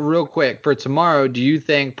interject real quick. For tomorrow, do you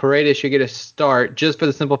think Paredes should get a start just for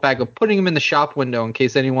the simple fact of putting him in the shop window in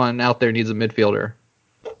case anyone out there needs a midfielder?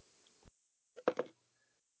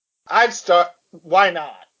 I'd start. Why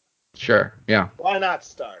not? Sure, yeah. Why not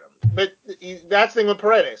start him? But that's the thing with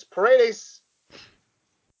Paredes.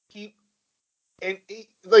 You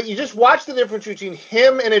just watch the difference between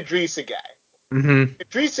him and Idrissa Gueye. Mm-hmm.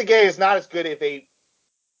 Idrissa Gueye is not as good of a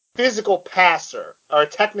physical passer or a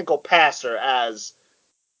technical passer as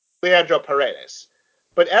Leandro Paredes.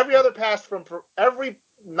 But every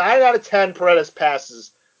 9 out of 10 Paredes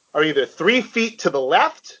passes are either 3 feet to the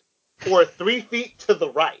left or 3 feet to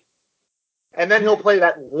the right. And then he'll play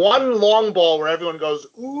that one long ball where everyone goes,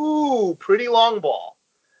 ooh, pretty long ball.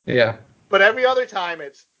 Yeah. But every other time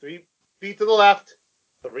it's 3 feet to the left,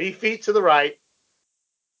 3 feet to the right.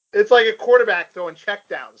 It's like a quarterback throwing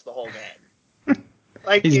checkdowns the whole game.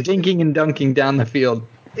 He's dinking and dunking down the field.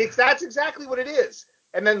 That's exactly what it is.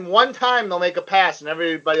 And then one time they'll make a pass and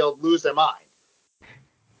everybody will lose their mind.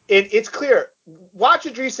 It's clear. Watch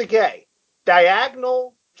Idrissa Gueye.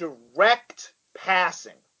 Diagonal, direct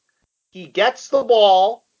passing. He gets the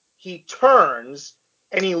ball, he turns,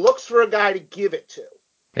 and he looks for a guy to give it to.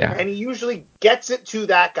 Yeah. And he usually gets it to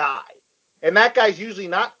that guy. And that guy's usually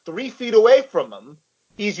not 3 feet away from him.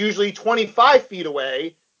 He's usually 25 feet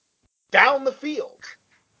away down the field,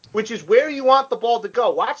 which is where you want the ball to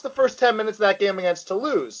go. Watch the first 10 minutes of that game against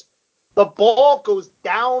Toulouse. The ball goes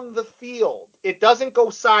down the field. It doesn't go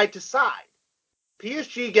side to side.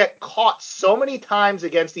 PSG get caught so many times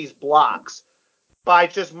against these blocks by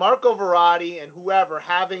just Marco Verratti and whoever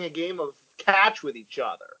having a game of catch with each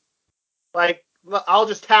other. Like, I'll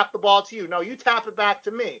just tap the ball to you. No, you tap it back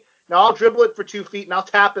to me. Now I'll dribble it for 2 feet and I'll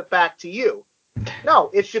tap it back to you. No,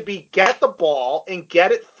 it should be get the ball and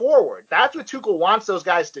get it forward. That's what Tuchel wants those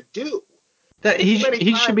guys to do. That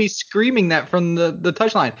he should be screaming that from the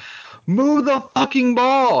touchline. Move the fucking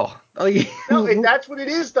ball. No, that's what it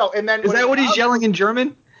is, though. And then is that what he's yelling in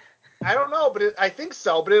German? I don't know, but I think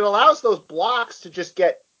so. But it allows those blocks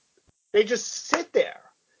to they just sit there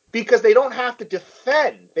because they don't have to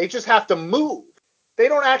defend. They just have to move. They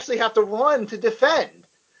don't actually have to run to defend.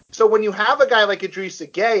 So when you have a guy like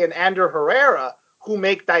Idrissa Gueye and Ander Herrera who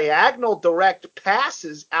make diagonal direct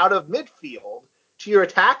passes out of midfield to your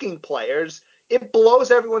attacking players, it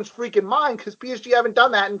blows everyone's freaking mind because PSG haven't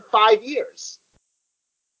done that in 5 years.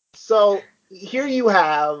 So here you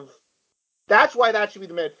have, that's why that should be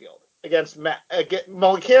the midfield against Metz.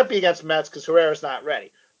 Well, it can't be against Metz because Herrera's not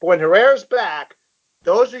ready. But when Herrera's back,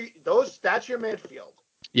 that's your midfield.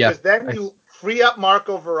 Yeah. Because then you free up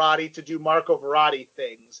Marco Verratti to do Marco Verratti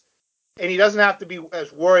things, and he doesn't have to be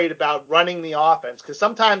as worried about running the offense. Because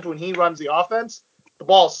sometimes when he runs the offense, the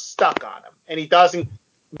ball's stuck on him, and he doesn't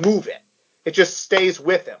move it. It just stays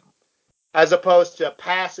with him, as opposed to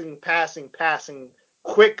passing,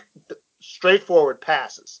 quick, straightforward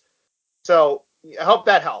passes. So I hope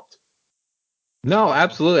that helped. No,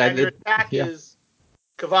 absolutely. And your attack is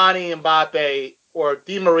Cavani, Mbappe, or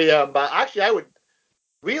Di Maria, Mbappe. Actually,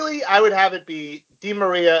 I would have it be Di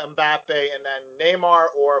Maria, Mbappe, and then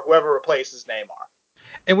Neymar or whoever replaces Neymar.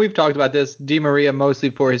 And we've talked about this. Di Maria mostly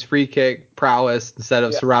for his free kick prowess instead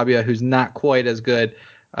of Sarabia, who's not quite as good.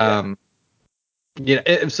 So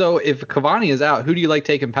if Cavani is out, who do you like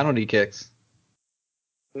taking penalty kicks?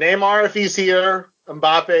 Neymar if he's here,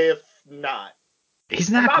 Mbappe if not. He's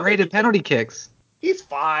not great at penalty kicks. He's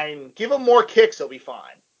fine. Give him more kicks, he'll be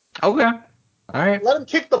fine. Okay. All right. Let him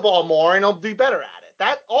kick the ball more, and he'll be better at it.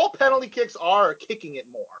 That all penalty kicks are kicking it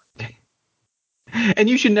more. And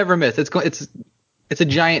you should never miss. It's a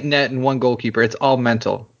giant net and one goalkeeper. It's all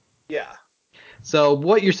mental. Yeah. So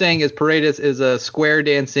what you're saying is Paredes is a square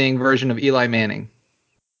dancing version of Eli Manning.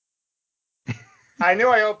 I knew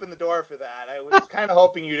I opened the door for that. I was kind of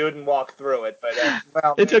hoping you didn't walk through it, but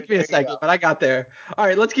it took me a second, but I got there. All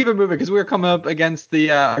right, let's keep it moving because we're coming up against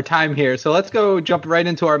our time here. So let's jump right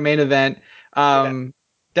into our main event.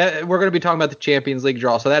 That we're going to be talking about the Champions League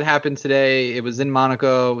draw. So that happened today. It was in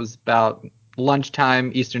Monaco. It was about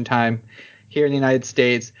lunchtime Eastern time here in the United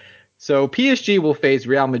States. So PSG will face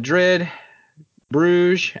Real Madrid,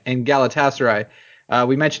 Bruges, and Galatasaray.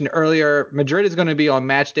 We mentioned earlier, Madrid is going to be on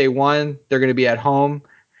match day 1. They're going to be at home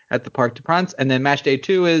at the Parc des Princes. And then match day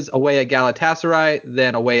 2 is away at Galatasaray,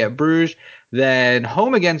 then away at Bruges, then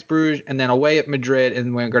home against Bruges, and then away at Madrid.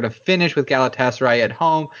 And we're going to finish with Galatasaray at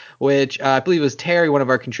home, which I believe was Terry, one of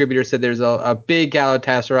our contributors, said there's a big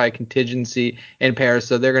Galatasaray contingency in Paris.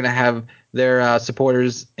 So they're going to have their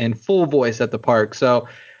supporters in full voice at the park. So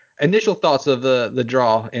initial thoughts of the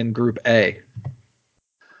draw in Group A.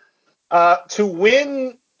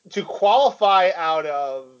 To qualify out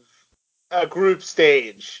of a group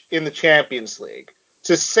stage in the Champions League,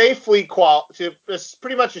 to safely to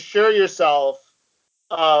pretty much assure yourself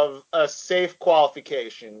of a safe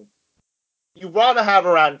qualification, you want to have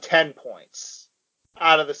around 10 points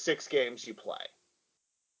out of the 6 games you play.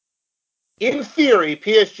 In theory,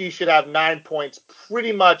 PSG should have 9 points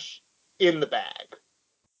pretty much in the bag.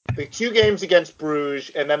 The 2 games against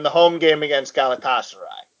Bruges and then the home game against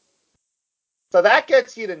Galatasaray. So that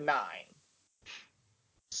gets you to 9.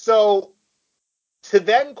 So to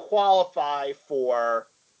then qualify for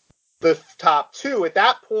the top two, at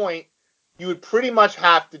that point, you would pretty much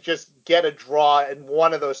have to just get a draw in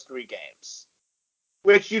one of those three games,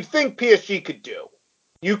 which you'd think PSG could do.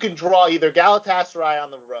 You can draw either Galatasaray on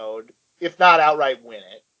the road, if not outright win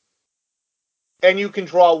it, and you can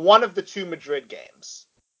draw one of the two Madrid games.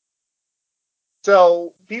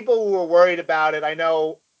 So people who are worried about it, I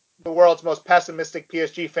know the world's most pessimistic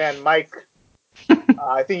PSG fan, Mike,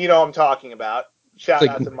 I think you know what I'm talking about. Shout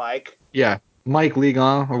out to Mike. Yeah, Mike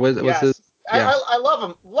Ligon, or what's his? Yeah. I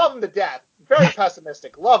love him to death. Very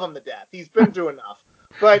pessimistic, love him to death. He's been through enough.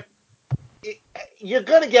 But you're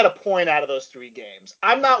going to get a point out of those three games.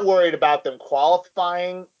 I'm not worried about them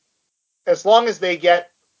qualifying as long as they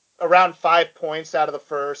get around 5 points out of the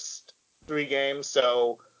first three games.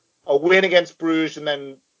 So a win against Bruges and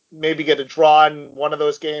then maybe get a draw in one of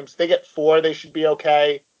those games. If they get 4, they should be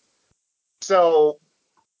okay. So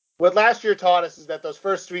what last year taught us is that those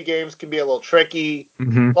first three games can be a little tricky.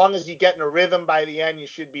 Mm-hmm. As long as you get in a rhythm by the end, you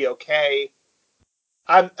should be okay.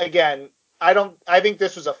 I think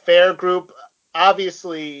this was a fair group.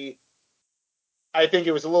 Obviously, I think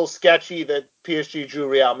it was a little sketchy that PSG drew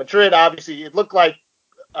Real Madrid. Obviously, it looked like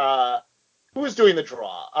who was doing the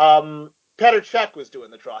draw? Petr Cech was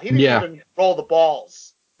doing the draw. He didn't even roll the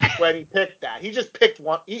balls when he picked that. He just picked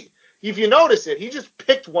one. If you notice it, he just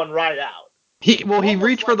picked one right out. He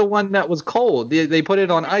reached for the one that was cold. They put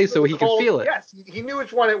it on ice so he could feel it. Yes, he knew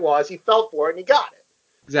which one it was. He felt for it and he got it.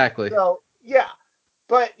 Exactly. So, yeah.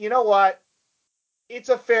 But you know what? It's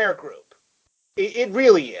a fair group. It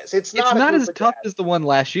really is. It's not as tough as the one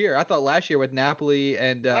last year. I thought last year with Napoli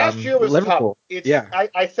and last year was Liverpool. Tough.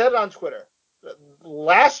 I said it on Twitter.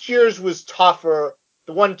 Last year's was tougher.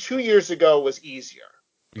 The one 2 years ago was easier.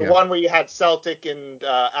 The one where you had Celtic and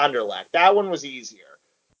Anderlecht. That one was easier.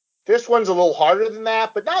 This one's a little harder than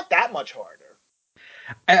that, but not that much harder.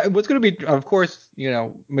 What's going to be, of course,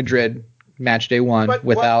 Madrid match day one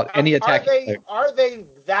without any attacking. Are they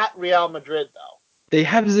that Real Madrid though? They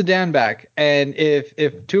have Zidane back, and if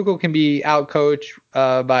Tuchel can be outcoached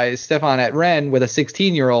by Stefan at Rennes with a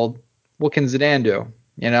 16-year-old, what can Zidane do?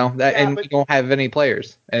 And we don't have any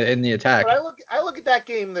players in the attack. But I look at that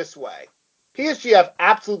game this way: PSG have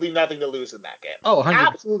absolutely nothing to lose in that game. Oh, 100%.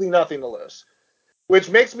 Absolutely nothing to lose. Which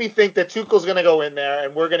makes me think that Tuchel's going to go in there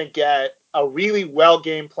and we're going to get a really well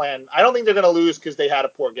game plan. I don't think they're going to lose because they had a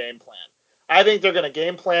poor game plan. I think they're going to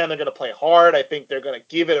game plan. They're going to play hard. I think they're going to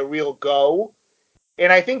give it a real go.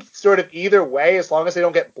 And I think sort of either way, as long as they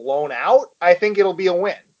don't get blown out, I think it'll be a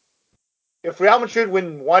win. If Real Madrid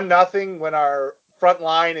win 1-0 when our front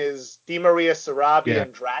line is Di Maria, Sarabia,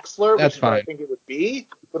 and Draxler, which is what I think it would be,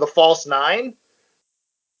 with a false 9,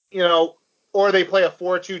 or they play a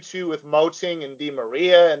 4-2-2 with Moting and Di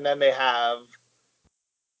Maria, and then they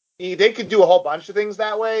could do a whole bunch of things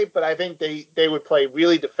that way, but I think they would play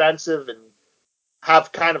really defensive and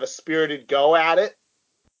have kind of a spirited go at it.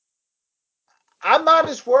 I'm not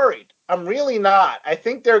as worried. I'm really not. I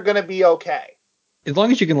think they're going to be okay. As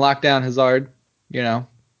long as you can lock down Hazard,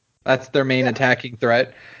 that's their main attacking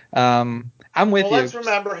threat. I'm with you. Let's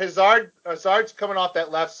remember, Hazard's coming off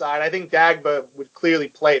that left side. I think Dagba would clearly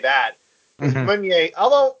play that. Meunier,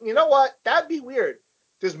 although, you know what? That'd be weird.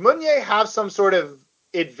 Does Meunier have some sort of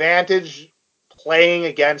advantage playing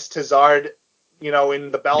against Hazard,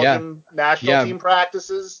 in the Belgium national team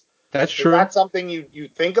practices? That's true. Is that something you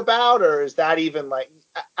think about, or is that even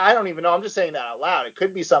I don't even know. I'm just saying that out loud. It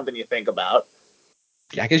could be something you think about.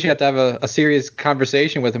 Yeah, I guess you have to have a serious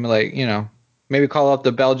conversation with him, maybe call up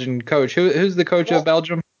the Belgian coach. Who's the coach of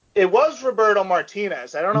Belgium? It was Roberto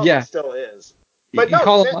Martinez. I don't know if it still is. But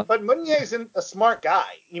but Meunier's a smart guy.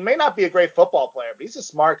 He may not be a great football player, but he's a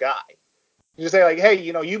smart guy. You just say hey,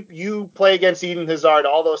 you play against Eden Hazard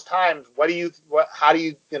all those times. What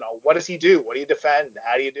does he do? What do you defend?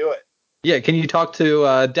 How do you do it? Yeah, can you talk to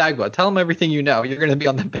Dagba? Tell him everything you know. You're going to be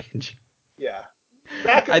on the bench. Yeah,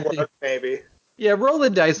 that could work maybe. Yeah, roll the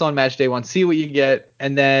dice on match day 1, see what you get,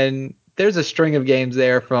 and then there's a string of games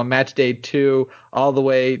there from match day 2 all the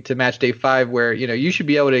way to match day 5 where, you should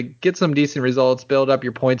be able to get some decent results, build up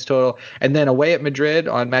your points total, and then away at Madrid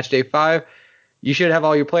on match day 5, you should have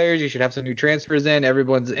all your players. You should have some new transfers in.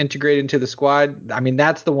 Everyone's integrated into the squad. I mean,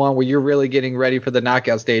 that's the one where you're really getting ready for the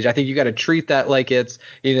knockout stage. I think you got to treat that like it's,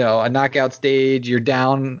 a knockout stage. You're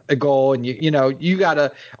down a goal, and you got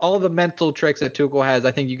to all the mental tricks that Tuchel has.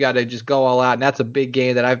 I think you got to just go all out, and that's a big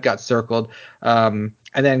game that I've got circled. And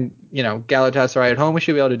then Galatasaray at home, we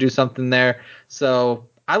should be able to do something there. So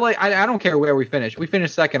I don't care where we finish. We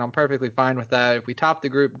finish second, I'm perfectly fine with that. If we top the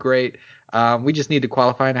group, great. We just need to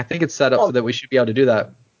qualify, and I think it's set up so that we should be able to do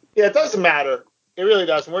that. Yeah, it doesn't matter. It really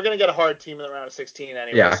does. And we're going to get a hard team in the round of 16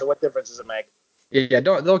 anyway. Yeah. So what difference does it make? Yeah,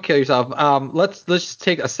 don't kill yourself. Let's just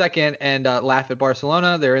take a second and laugh at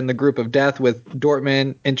Barcelona. They're in the group of death with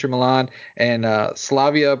Dortmund, Inter Milan, and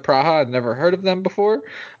Slavia Praha. I've never heard of them before.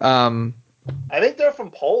 I think they're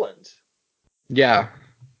from Poland. Yeah.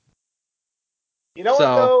 You know what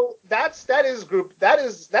though? That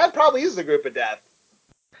probably is the group of death.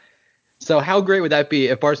 So how great would that be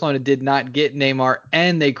if Barcelona did not get Neymar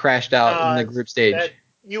and they crashed out in the group stage?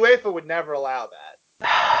 UEFA would never allow that.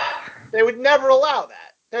 They would never allow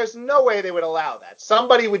that. There's no way they would allow that.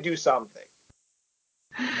 Somebody would do something.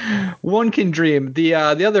 One can dream. The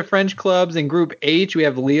other French clubs in Group H, we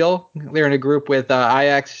have Lille. They're in a group with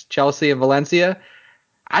Ajax, Chelsea, and Valencia.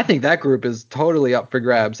 I think that group is totally up for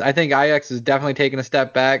grabs. I think Ajax is definitely taking a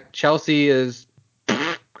step back. Chelsea is,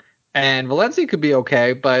 and Valencia could be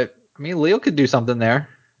okay, but I mean Lille could do something there.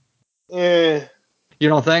 You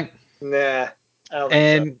don't think? Nah, I don't think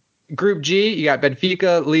and so. Group G, you got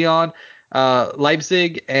Benfica, Lyon,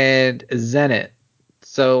 Leipzig, and Zenit.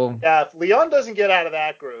 So yeah, if Lyon doesn't get out of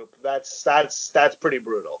that group, that's pretty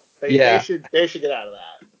brutal. They should get out of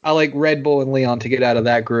that. I like Red Bull and Lyon to get out of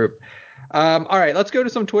that group. All right, let's go to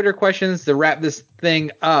some Twitter questions to wrap this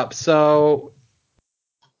thing up. So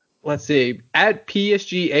let's see. At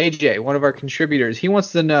PSG AJ, one of our contributors, he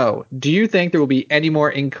wants to know, do you think there will be any more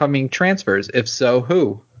incoming transfers? If so,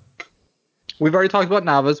 who? We've already talked about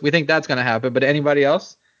Navas. We think that's going to happen, but anybody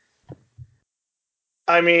else?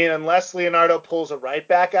 I mean, unless Leonardo pulls a right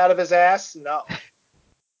back out of his ass, no.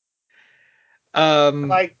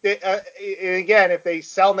 Again, if they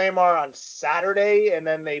sell Neymar on Saturday and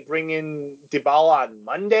then they bring in Dybala on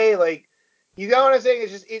Monday, like, you know what I'm saying?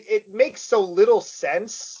 It's just it makes so little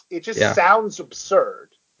sense. It just sounds absurd.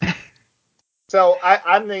 So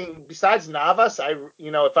I mean, besides Navas,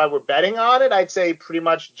 if I were betting on it, I'd say pretty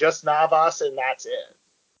much just Navas and that's it.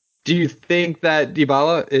 Do you think that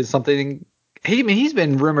Dybala is something? He's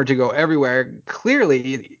been rumored to go everywhere.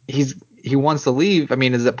 Clearly, he wants to leave. I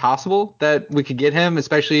mean, is it possible that we could get him,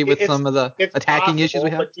 especially with some of the attacking issues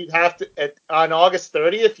we have? But you'd have to on August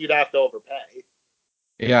 30th, you'd have to overpay.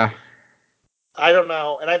 Yeah. I don't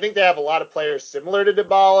know, and I think they have a lot of players similar to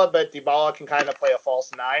Dybala, but Dybala can kind of play a false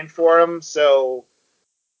nine for him. So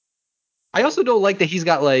I also don't like that he's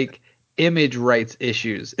got like image rights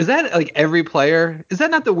issues. Is that like every player? Is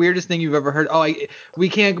that not the weirdest thing you've ever heard? Oh, we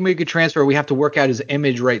can't make a transfer. We have to work out his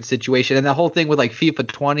image rights situation. And the whole thing with like FIFA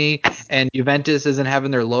 20 and Juventus isn't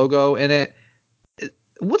having their logo in it.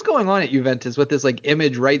 What's going on at Juventus with this like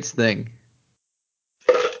image rights thing?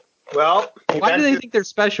 Well, why do they think they're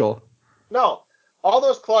special? No, all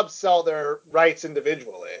those clubs sell their rights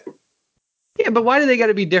individually. Yeah, but why do they got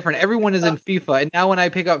to be different? Everyone is in FIFA, and now when I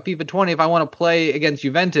pick up FIFA 20, if I want to play against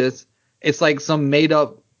Juventus, it's like some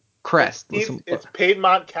made-up crest. It's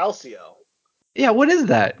Piedmont Calcio. Yeah, what is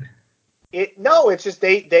that? It's just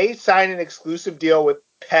they sign an exclusive deal with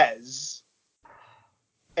PES,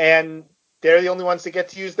 and they're the only ones that get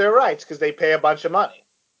to use their rights because they pay a bunch of money.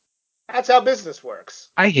 That's how business works.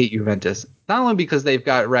 I hate Juventus, not only because they've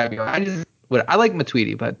got Rabiot. I like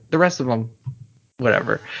Matuidi, but the rest of them,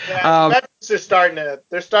 whatever. Yeah, Juventus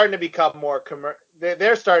they're starting to become more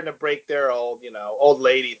they're starting to break their old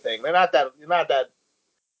lady thing. They're not that.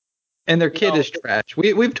 And their kid is trash.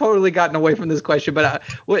 We've totally gotten away from this question, but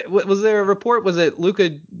what was there a report? Was it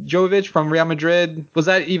Luka Jovic from Real Madrid? Was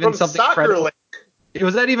that even from something Soccer credible? Link.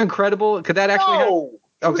 Was that even credible? Could that actually happen? No,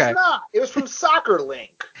 it was not. It was from Soccer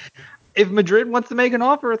Link. If Madrid wants to make an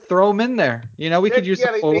offer, throw him in there. We could use.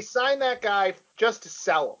 Yeah, they signed that guy just to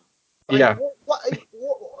sell him. Yeah.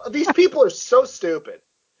 These people are so stupid,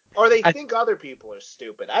 or they think other people are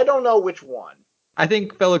stupid. I don't know which one. I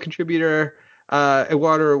think fellow contributor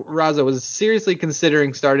Eduardo Raza was seriously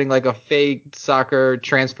considering starting like a fake soccer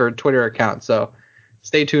transfer Twitter account. So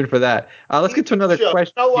stay tuned for that. Let's get to another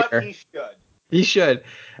question. You know what? Here. He should.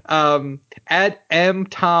 At M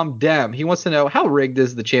Tom Dem, he wants to know, how rigged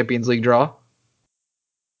is the Champions League draw?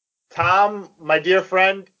 Tom, my dear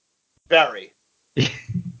friend, very.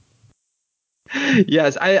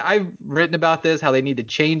 Yes, I've written about this, how they need to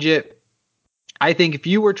change it. I think if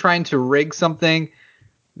you were trying to rig something,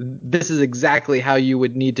 this is exactly how you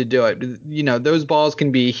would need to do it. Those balls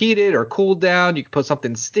can be heated or cooled down. You can put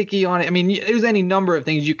something sticky on it. I mean, there's any number of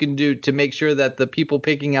things you can do to make sure that the people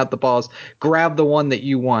picking out the balls grab the one that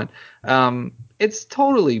you want. It's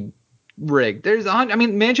totally rigged.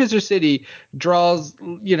 Manchester City draws,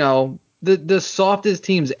 the softest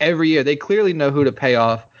teams every year. They clearly know who to pay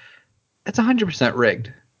off. It's 100%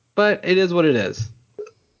 rigged, but it is what it is.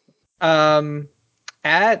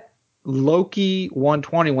 At Loki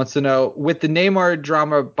 120 wants to know, with the Neymar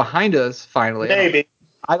drama behind us finally, Maybe.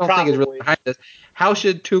 I don't think it's really Probably. behind us. How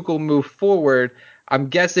should Tuchel move forward? I'm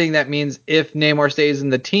guessing that means if Neymar stays in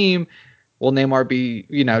the team, will Neymar be,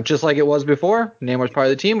 just like it was before? Neymar's part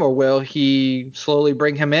of the team, or will he slowly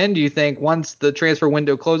bring him in? Do you think once the transfer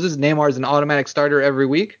window closes, Neymar's an automatic starter every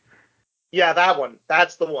week? Yeah, that one.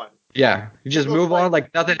 That's the one. Yeah, you just move on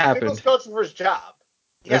like nothing happened. Tuchel's coaching for his job.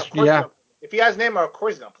 Yeah, of course. Yeah, If he has Neymar, of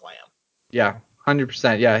course he's gonna play him. yeah,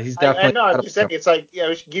 100%. Yeah, he's I definitely. know. I'm just saying. It's like,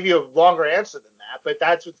 we should give you a longer answer than that. But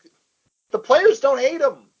that's what the players don't hate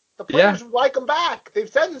him. The players like him back. They've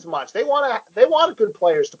said as much. They want good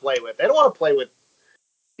players to play with. They don't want to play with.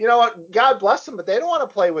 You know what? God bless them, but they don't want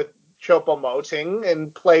to play with Choupo-Moting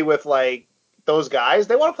and play with like those guys.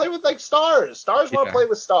 They want to play with like stars. Stars want to play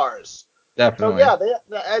with stars. Definitely. So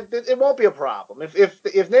it won't be a problem. If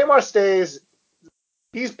Neymar stays,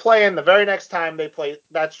 he's playing the very next time they play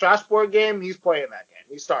that Strasbourg game. He's playing that game.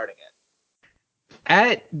 He's starting it.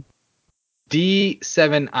 At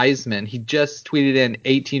D7 Eisman, he just tweeted in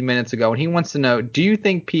 18 minutes ago, and he wants to know, do you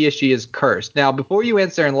think PSG is cursed? Now, before you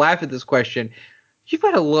answer and laugh at this question, you've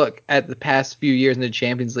got to look at the past few years in the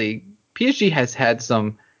Champions League. PSG has had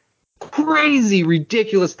some crazy,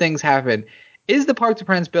 ridiculous things happen. Is the Parc des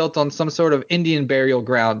Princes built on some sort of Indian burial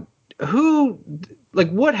ground?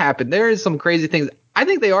 What happened? There is some crazy things. I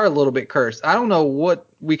think they are a little bit cursed. I don't know what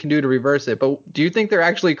we can do to reverse it, but do you think they're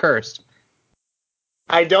actually cursed?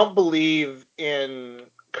 I don't believe in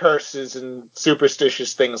curses and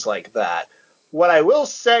superstitious things like that. What I will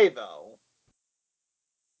say, though,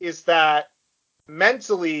 is that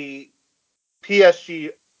mentally,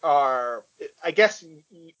 PSG are, I guess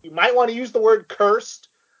you might want to use the word cursed.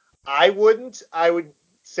 I wouldn't. I would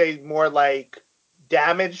say more like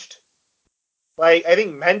damaged. Like, I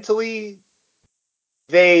think mentally,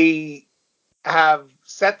 they have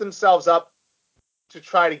set themselves up to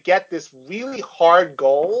try to get this really hard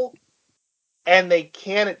goal, and they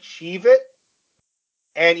can't achieve it.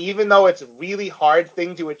 And even though it's a really hard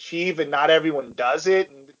thing to achieve and not everyone does it,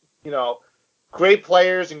 and, great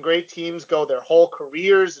players and great teams go their whole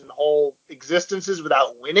careers and whole existences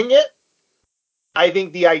without winning it, I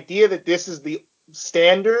think the idea that this is the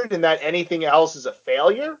standard and that anything else is a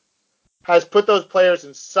failure has put those players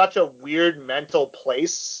in such a weird mental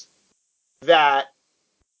place that,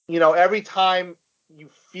 every time you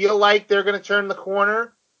feel like they're going to turn the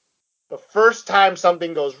corner, the first time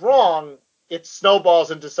something goes wrong, it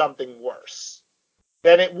snowballs into something worse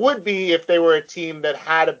than it would be if they were a team that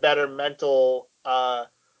had a better mental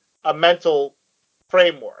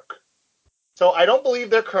framework. So I don't believe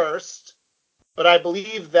they're cursed, but I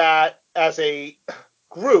believe that as a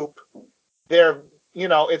group, they're,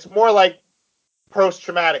 it's more like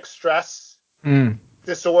post-traumatic stress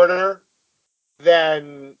disorder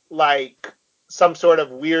than like some sort of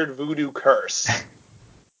weird voodoo curse.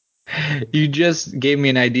 You just gave me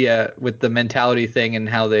an idea with the mentality thing and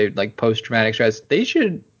how they like post-traumatic stress. They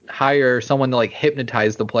should hire someone to like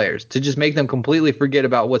hypnotize the players to just make them completely forget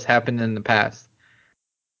about what's happened in the past.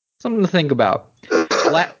 Something to think about.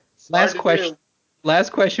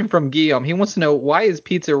 Last question from Guillaume. He wants to know, why is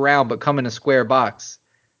pizza round but come in a square box?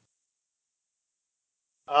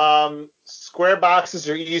 Square boxes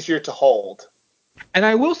are easier to hold. And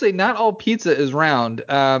I will say, not all pizza is round.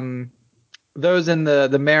 Those in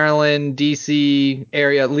the Maryland, D.C.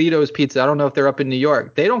 area, Lito's Pizza, I don't know if they're up in New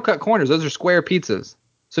York. They don't cut corners. Those are square pizzas.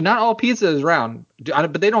 So not all pizza is round,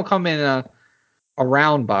 but they don't come in a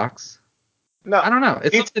round box. No. I don't know.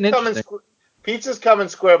 It's something interesting. Pizzas come in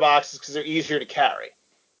square boxes because they're easier to carry.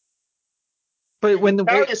 But you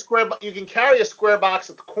can carry a square box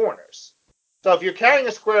at the corners. So if you're carrying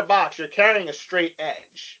a square box, you're carrying a straight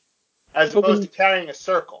edge, as opposed to carrying a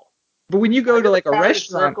circle. But when you go to like a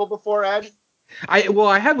restaurant, a circle before, Ed? I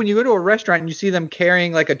have. When you go to a restaurant and you see them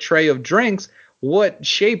carrying like a tray of drinks, what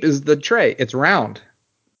shape is the tray? It's round.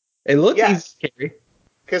 It looks easy to carry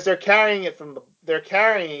because they're carrying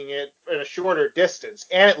it in a shorter distance,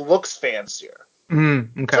 and it looks fancier.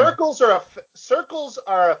 Okay. Circles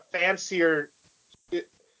are a fancier.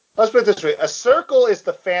 Let's put it this way: a circle is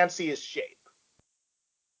the fanciest shape.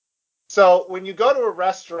 So when you go to a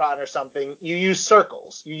restaurant or something, you use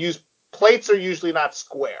circles. Plates are usually not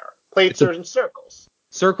square. Plates are in circles.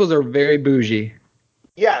 Circles are very bougie.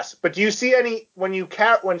 Yes, but do you see any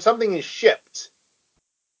when something is shipped,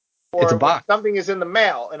 or it's a box. When something is in the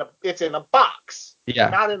mail and it's in a box,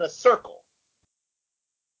 not in a circle.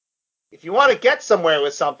 If you want to get somewhere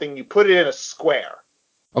with something, you put it in a square.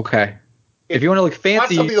 Okay. If you want to look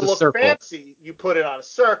fancy, you put it on a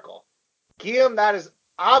circle. Guillaume, that is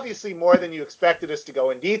obviously more than you expected us to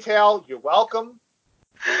go in detail. You're welcome.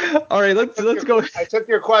 All right, let's go. I took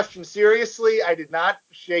your question seriously. I did not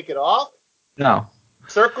shake it off. No.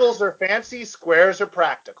 Circles are fancy, squares are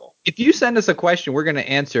practical. If you send us a question, we're going to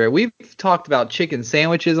answer it. We've talked about chicken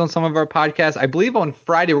sandwiches on some of our podcasts. I believe on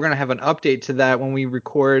Friday we're going to have an update to that when we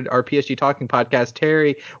record our PSG Talking podcast.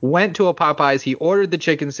 Terry went to a Popeyes. He ordered the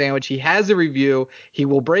chicken sandwich. He has a review. He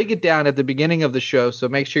will break it down at the beginning of the show, so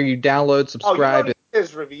make sure you download, subscribe. Oh, you don't need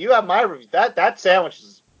his review. You have my review. That sandwich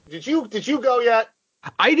is... Did you go yet?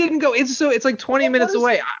 I didn't go. It's like 20 minutes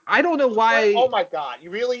away. I don't know why. Oh my God!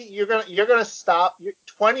 You're gonna stop?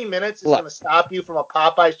 20 minutes is gonna stop you from a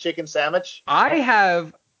Popeyes chicken sandwich? I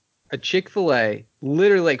have a Chick-fil-A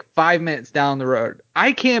literally like 5 minutes down the road.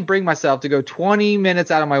 I can't bring myself to go 20 minutes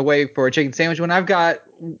out of my way for a chicken sandwich when I've got,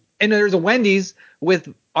 and there's a Wendy's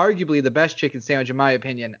with arguably the best chicken sandwich in my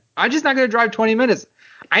opinion. I'm just not gonna drive 20 minutes.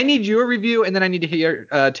 I need your review and then I need to hear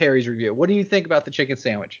Terry's review. What do you think about the chicken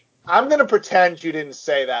sandwich? I'm going to pretend you didn't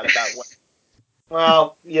say that about Wendy's.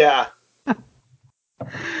 Well, yeah.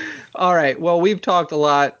 All right. Well, we've talked a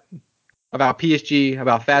lot about PSG,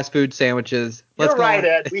 about fast food sandwiches. You're right,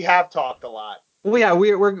 Ed. We have talked a lot. Well, yeah,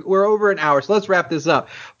 we're over an hour, so let's wrap this up.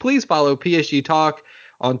 Please follow PSG Talk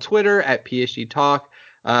on Twitter at PSG Talk.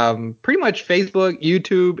 Pretty much Facebook,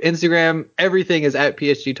 YouTube, Instagram, everything is at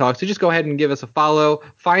PSG Talk. So just go ahead and give us a follow.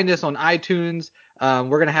 Find us on iTunes.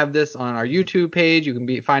 We're gonna have this on our YouTube page. You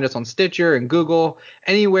can find us on Stitcher and Google,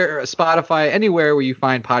 anywhere, Spotify, anywhere where you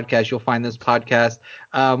find podcasts, you'll find this podcast.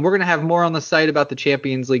 We're gonna have more on the site about the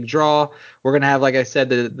Champions League draw. We're gonna have, like I said,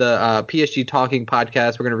 the PSG Talking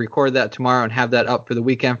podcast. We're gonna record that tomorrow and have that up for the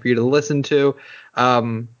weekend for you to listen to.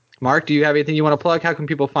 Mark, do you have anything you want to plug? How can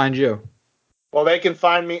people find you? Well, they can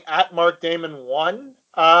find me at Mark Damon 1.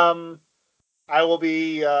 I will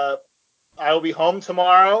be home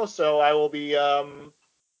tomorrow, so I will be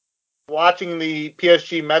watching the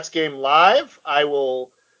PSG Mets game live. I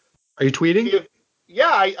will. Are you tweeting?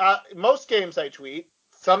 Most games I tweet.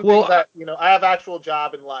 Some things that I have actual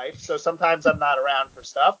job in life, so sometimes I'm not around for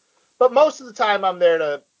stuff. But most of the time I'm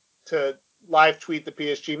there to live tweet the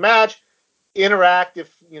PSG match, interact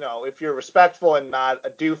if you're respectful and not a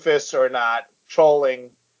doofus or not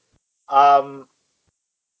trolling. And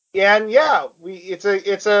yeah, it's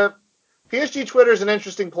a PSG Twitter is an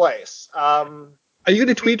interesting place. Are you going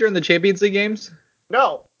to tweet during the Champions League games?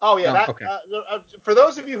 No. Oh yeah. Okay. For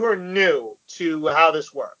those of you who are new to how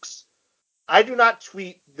this works, I do not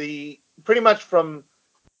tweet pretty much from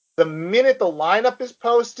the minute the lineup is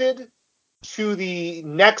posted to the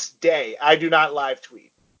next day. I do not live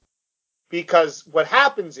tweet because what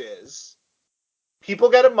happens is people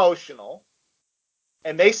get emotional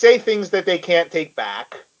and they say things that they can't take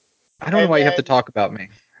back. I don't know why you have to talk about me.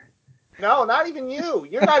 No, not even you.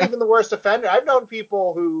 You're not even the worst offender. I've known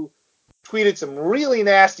people who tweeted some really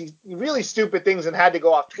nasty, really stupid things and had to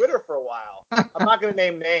go off Twitter for a while. I'm not going to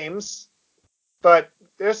name names, but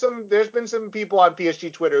there's been some people on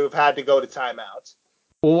PSG Twitter who've had to go to timeouts.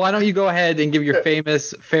 Well, why don't you go ahead and give your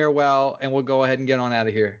famous farewell, and we'll go ahead and get on out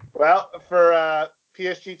of here. Well, for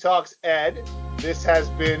PSG Talks Ed, this has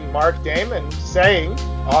been Marc Damon saying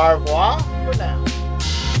au revoir for now.